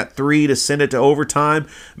hitting that 3 to send it to overtime.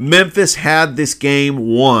 Memphis had this game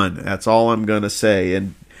won. That's all I'm going to say.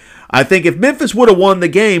 And I think if Memphis would have won the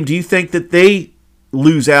game, do you think that they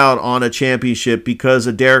lose out on a championship because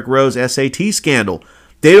of Derrick Rose SAT scandal?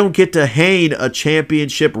 They don't get to hang a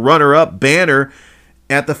championship runner-up banner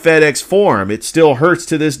at the FedEx Forum. It still hurts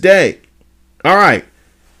to this day. All right.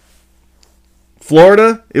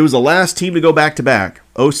 Florida, it was the last team to go back-to-back,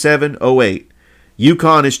 07-08.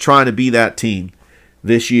 UConn is trying to be that team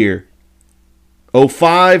this year.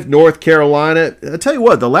 05, North Carolina. I'll tell you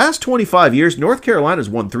what, the last 25 years, North Carolina's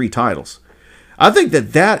won 3 titles. I think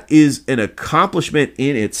that is an accomplishment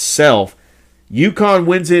in itself. UConn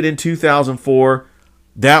wins it in 2004.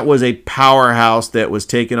 That was a powerhouse that was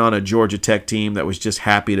taking on a Georgia Tech team that was just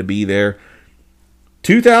happy to be there.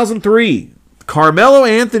 2003, Carmelo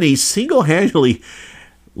Anthony single-handedly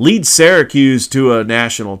leads Syracuse to a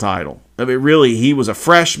national title. I mean, really, he was a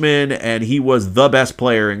freshman, and he was the best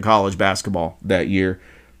player in college basketball that year.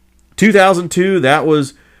 2002, that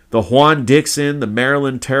was the Juan Dixon, the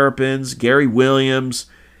Maryland Terrapins, Gary Williams.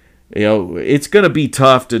 You know, it's going to be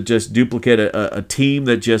tough to just duplicate a team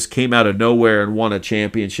that just came out of nowhere and won a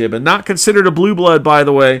championship, and not considered a blue blood, by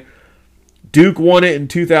the way. Duke won it in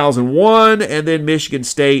 2001, and then Michigan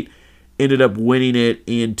State ended up winning it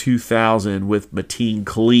in 2000 with Mateen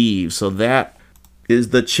Cleave. So that is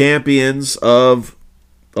the champions of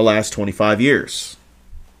the last 25 years.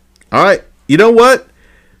 All right, you know what?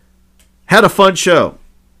 Had a fun show.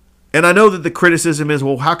 And I know that the criticism is,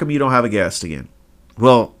 well, how come you don't have a guest again?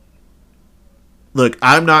 Well, look,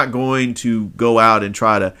 I'm not going to go out and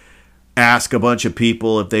try to ask a bunch of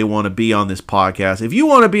people if they want to be on this podcast. If you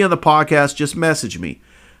want to be on the podcast, just message me.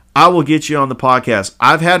 I will get you on the podcast.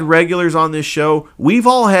 I've had regulars on this show. We've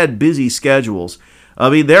all had busy schedules. I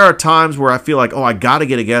mean, there are times where I feel like, I got to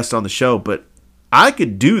get a guest on the show, but I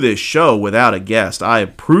could do this show without a guest. I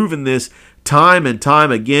have proven this time and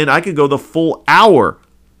time again. I could go the full hour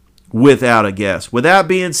without a guest. With that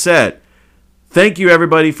being said, thank you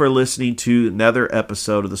everybody for listening to another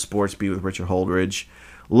episode of the Sports Beat with Richard Holdridge.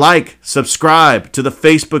 Like, subscribe to the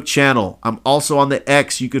Facebook channel. I'm also on the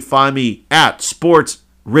X. You could find me at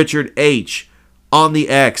SportsRichardH on the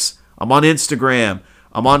X. I'm on Instagram.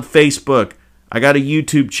 I'm on Facebook. I got a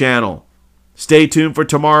YouTube channel. Stay tuned for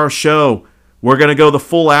tomorrow's show. We're going to go the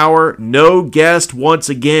full hour. No guest once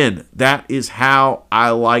again. That is how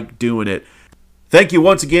I like doing it. Thank you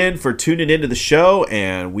once again for tuning into the show,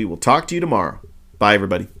 and we will talk to you tomorrow. Bye,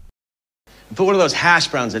 everybody. Put one of those hash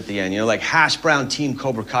browns at the end, like Hash Brown Team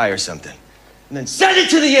Cobra Kai or something. And then send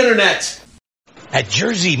it to the internet! At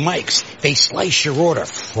Jersey Mike's, they slice your order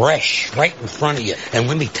fresh, right in front of you. And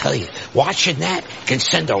let me tell you, watching that can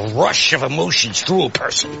send a rush of emotions through a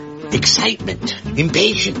person. Excitement,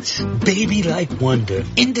 impatience, baby-like wonder,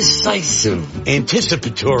 indecisive,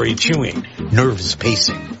 anticipatory chewing, nervous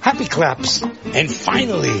pacing, happy claps, and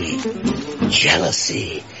finally,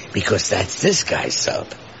 jealousy, because that's this guy's sub.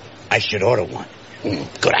 I should order one.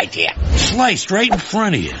 Good idea. Sliced right in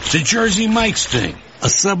front of you. It's a Jersey Mike's thing. A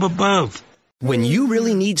sub above. When you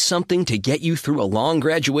really need something to get you through a long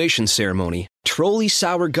graduation ceremony, Trolley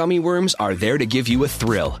Sour Gummy Worms are there to give you a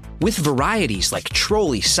thrill. With varieties like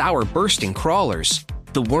Trolley Sour Bursting Crawlers.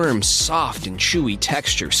 The worm's soft and chewy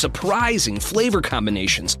texture, surprising flavor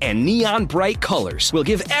combinations, and neon bright colors will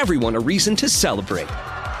give everyone a reason to celebrate.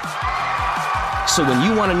 So when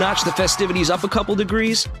you want to notch the festivities up a couple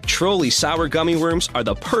degrees, Trolley Sour Gummy Worms are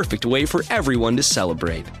the perfect way for everyone to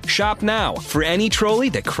celebrate. Shop now for any trolley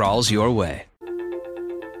that crawls your way.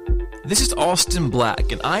 This is Austin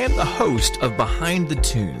Black, and I am the host of Behind the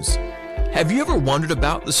Tunes. Have you ever wondered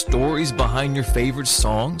about the stories behind your favorite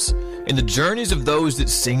songs and the journeys of those that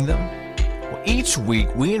sing them? Well, each week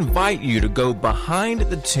we invite you to go behind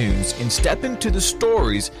the tunes and step into the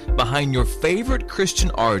stories behind your favorite Christian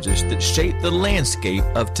artists that shape the landscape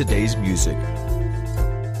of today's music.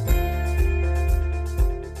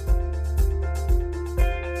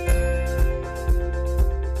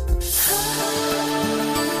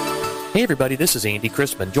 Hey everybody, this is Andy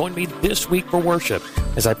Crispin. Join me this week for worship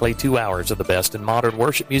as I play 2 hours of the best in modern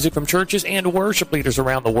worship music from churches and worship leaders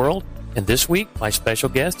around the world. And this week, my special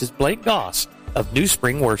guest is Blake Goss of New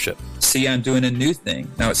Spring Worship. See, I'm doing a new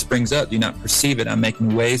thing. Now it springs up. Do not perceive it. I'm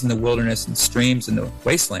making ways in the wilderness and streams in the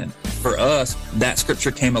wasteland. For us, that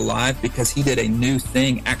scripture came alive because he did a new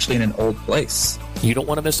thing actually in an old place. You don't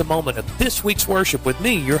want to miss a moment of this week's worship with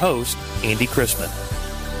me, your host, Andy Crispin.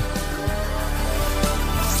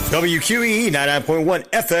 WQEE 99.1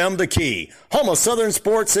 FM The Key, home of Southern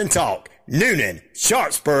Sports and Talk. Noonan,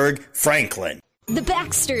 Sharpsburg, Franklin. The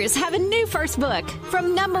Baxters have a new first book.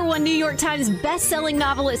 From #1 New York Times best-selling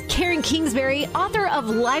novelist Karen Kingsbury, author of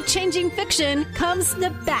life-changing fiction, comes The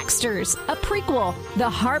Baxters, a prequel. The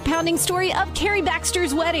heart-pounding story of Carrie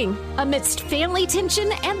Baxter's wedding. Amidst family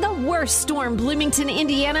tension and the worst storm Bloomington,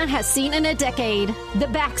 Indiana has seen in a decade. The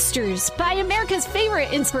Baxters, by America's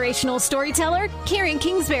favorite inspirational storyteller, Karen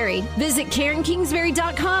Kingsbury. Visit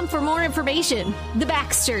KarenKingsbury.com for more information. The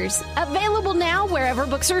Baxters, available now wherever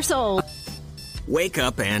books are sold. Wake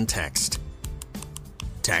up and text.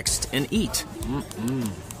 Text and eat.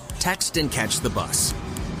 Text and catch the bus.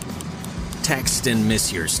 Text and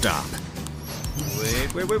miss your stop.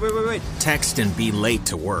 Wait. Text and be late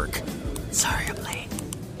to work. Sorry, I'm late.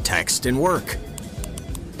 Text and work.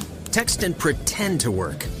 Text and pretend to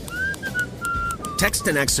work. Text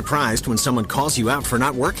and act surprised when someone calls you out for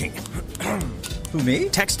not working. Who, me?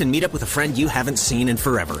 Text and meet up with a friend you haven't seen in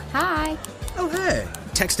forever. Hi. Oh, hey.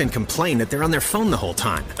 Text and complain that they're on their phone the whole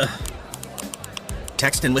time.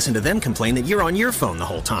 Text and listen to them complain that you're on your phone the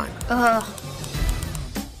whole time.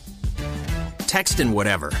 Text and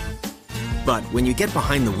whatever. But when you get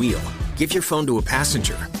behind the wheel, give your phone to a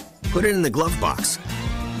passenger. Put it in the glove box.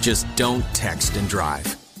 Just don't text and drive.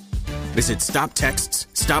 Visit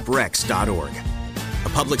StopTextsStopWrecks.org. A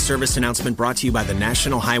public service announcement brought to you by the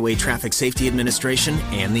National Highway Traffic Safety Administration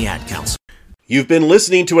and the Ad Council. You've been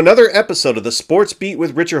listening to another episode of the Sports Beat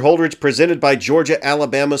with Richard Holdridge, presented by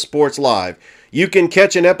Georgia-Alabama Sports Live. You can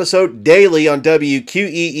catch an episode daily on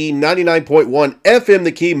WQEE 99.1 FM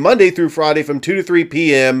The Key, Monday through Friday from 2 to 3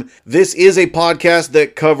 p.m. This is a podcast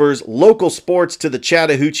that covers local sports to the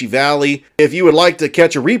Chattahoochee Valley. If you would like to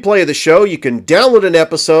catch a replay of the show, you can download an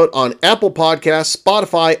episode on Apple Podcasts,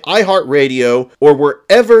 Spotify, iHeartRadio, or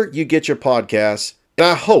wherever you get your podcasts. And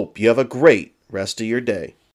I hope you have a great rest of your day.